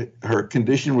 Her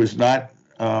condition was not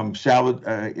salvageable,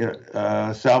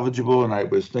 and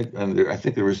I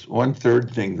think there was one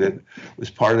third thing that was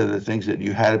part of the things that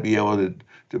you had to be able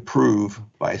to prove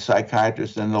by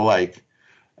psychiatrists and the like,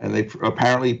 and they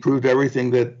apparently proved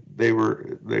everything that they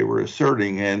were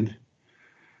asserting, and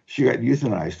she got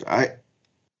euthanized.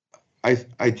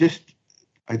 I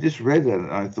just read that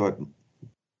and I thought,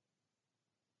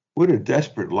 what a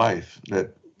desperate life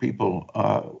that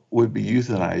people would be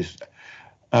euthanized.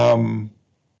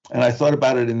 And I thought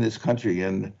about it in this country,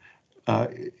 and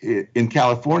in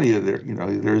California,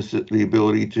 there's the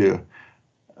ability to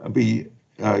be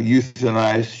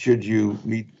euthanized should you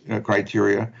meet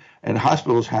criteria, and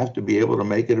hospitals have to be able to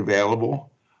make it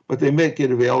available, but they make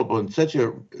it available in such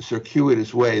a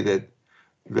circuitous way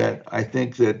that I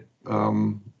think that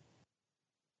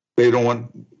they don't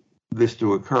want this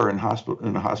to occur in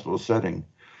a hospital setting.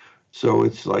 So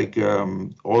it's like,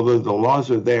 although the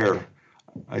laws are there,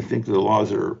 I think the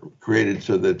laws are created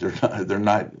so that they're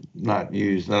not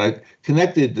used. And I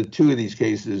connected the two of these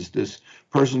cases. This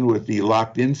person with the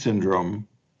locked-in syndrome.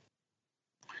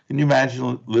 Can you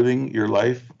imagine living your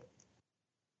life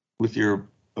with your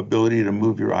ability to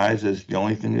move your eyes as the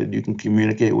only thing that you can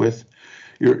communicate with?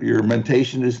 Your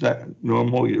mentation is not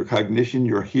normal. Your cognition,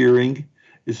 your hearing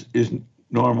is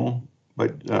normal,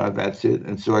 but that's it.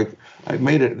 And so I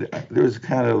made it. There was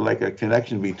kind of like a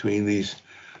connection between these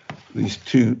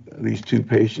two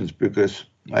patients, because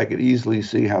I could easily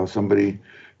see how somebody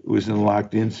who was in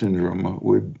locked-in syndrome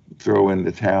would throw in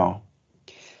the towel.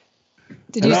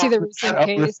 Did you see the recent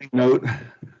case? Note.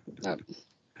 Oh.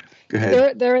 Go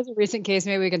ahead. There is a recent case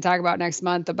maybe we can talk about next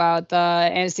month about the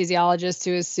anesthesiologist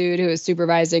who was sued, who was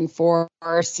supervising 4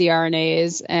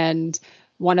 CRNAs, and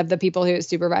one of the people who was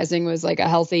supervising was like a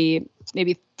healthy,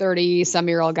 maybe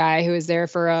 30-some-year-old guy who was there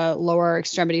for a lower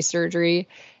extremity surgery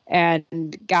and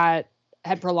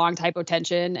had prolonged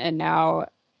hypotension, and now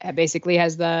basically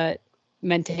has the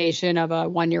mentation of a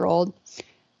 1-year-old.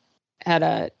 Had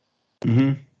a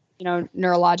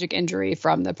neurologic injury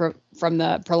from the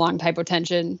prolonged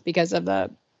hypotension because of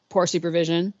the poor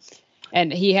supervision,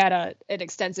 and he had an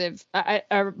extensive,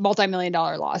 a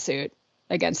multi-million-dollar lawsuit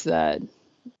against the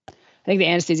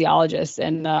anesthesiologist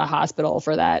and the hospital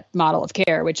for that model of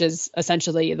care, which is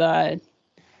essentially the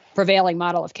prevailing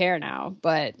model of care now.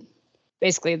 But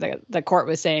basically, the court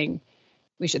was saying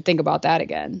we should think about that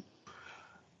again.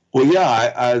 Well,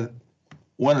 yeah,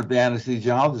 one of the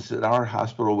anesthesiologists at our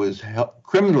hospital was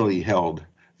criminally held.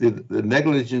 The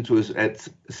negligence was at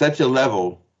such a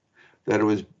level that it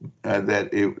was that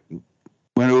it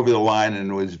went over the line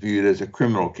and was viewed as a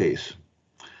criminal case.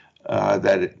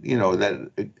 That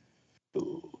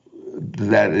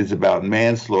is about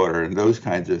manslaughter and those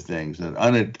kinds of things, and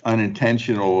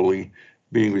unintentionally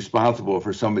being responsible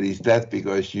for somebody's death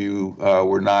because you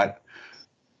were not,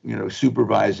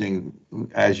 supervising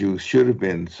as you should have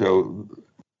been. So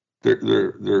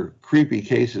they're creepy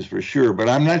cases for sure, but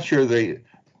I'm not sure they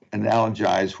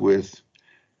analogize with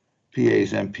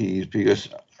PAs, MPs, because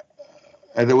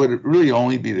that would really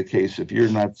only be the case if you're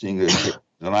not seeing those patients.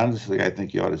 And honestly, I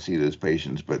think you ought to see those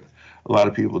patients, but a lot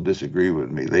of people disagree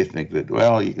with me. They think that,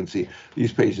 well, you can see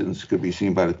these patients could be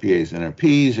seen by the PAs and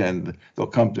MPs, and they'll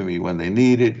come to me when they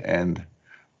need it,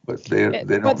 but they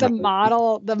don't. But the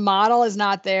model is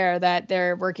not there, that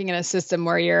they're working in a system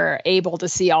where you're able to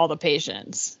see all the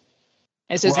patients.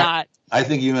 It's just not. I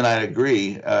think you and I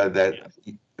agree that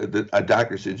a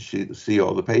doctor should see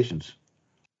all the patients.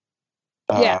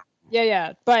 Yeah.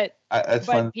 But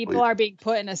people are being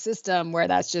put in a system where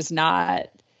that's just not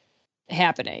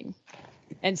happening.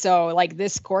 And so, like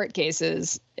this court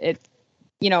cases, it's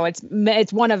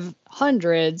one of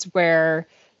hundreds where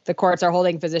the courts are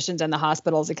holding physicians and the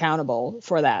hospitals accountable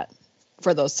for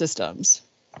those systems.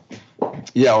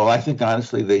 Yeah, well, I think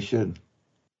honestly they should.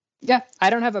 Yeah, I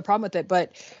don't have a problem with it,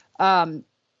 but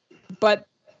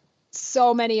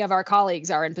so many of our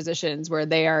colleagues are in positions where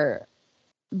they are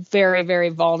very, very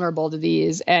vulnerable to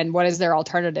these. And what is their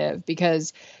alternative?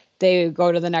 Because they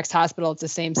go to the next hospital. It's the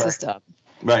same system.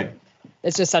 Right.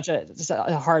 It's just such a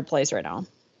hard place right now.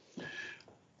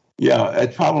 Yeah,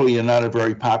 it's probably not a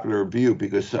very popular view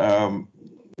because,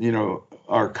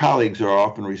 our colleagues are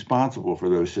often responsible for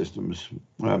those systems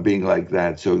being like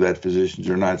that, so that physicians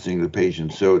are not seeing the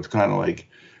patients. So it's kind of like,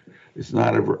 it's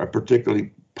not a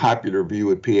particularly popular view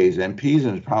with PAs and MPs,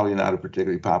 and it's probably not a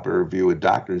particularly popular view with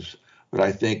doctors. But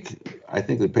I think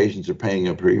the patients are paying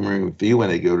a premium fee when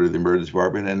they go to the emergency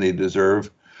department, and they deserve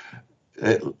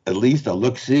at least a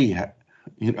look-see, by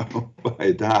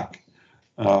a doc.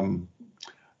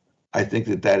 I think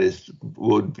that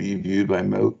would be viewed by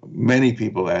many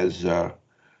people as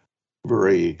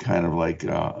very kind of like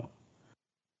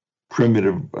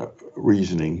primitive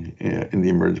reasoning in the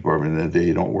emergency department, that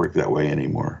they don't work that way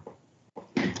anymore.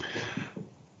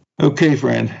 Okay,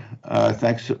 friend.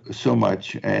 Thanks so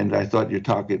much. And I thought your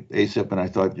talk at ACEP, and I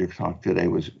thought your talk today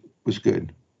was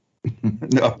good.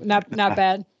 No, not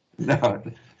bad. No,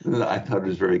 I thought it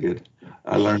was very good.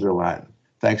 I learned a lot.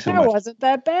 Thanks so much. That wasn't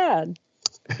that bad.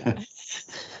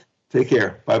 Take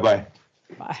care. Bye-bye.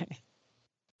 Bye.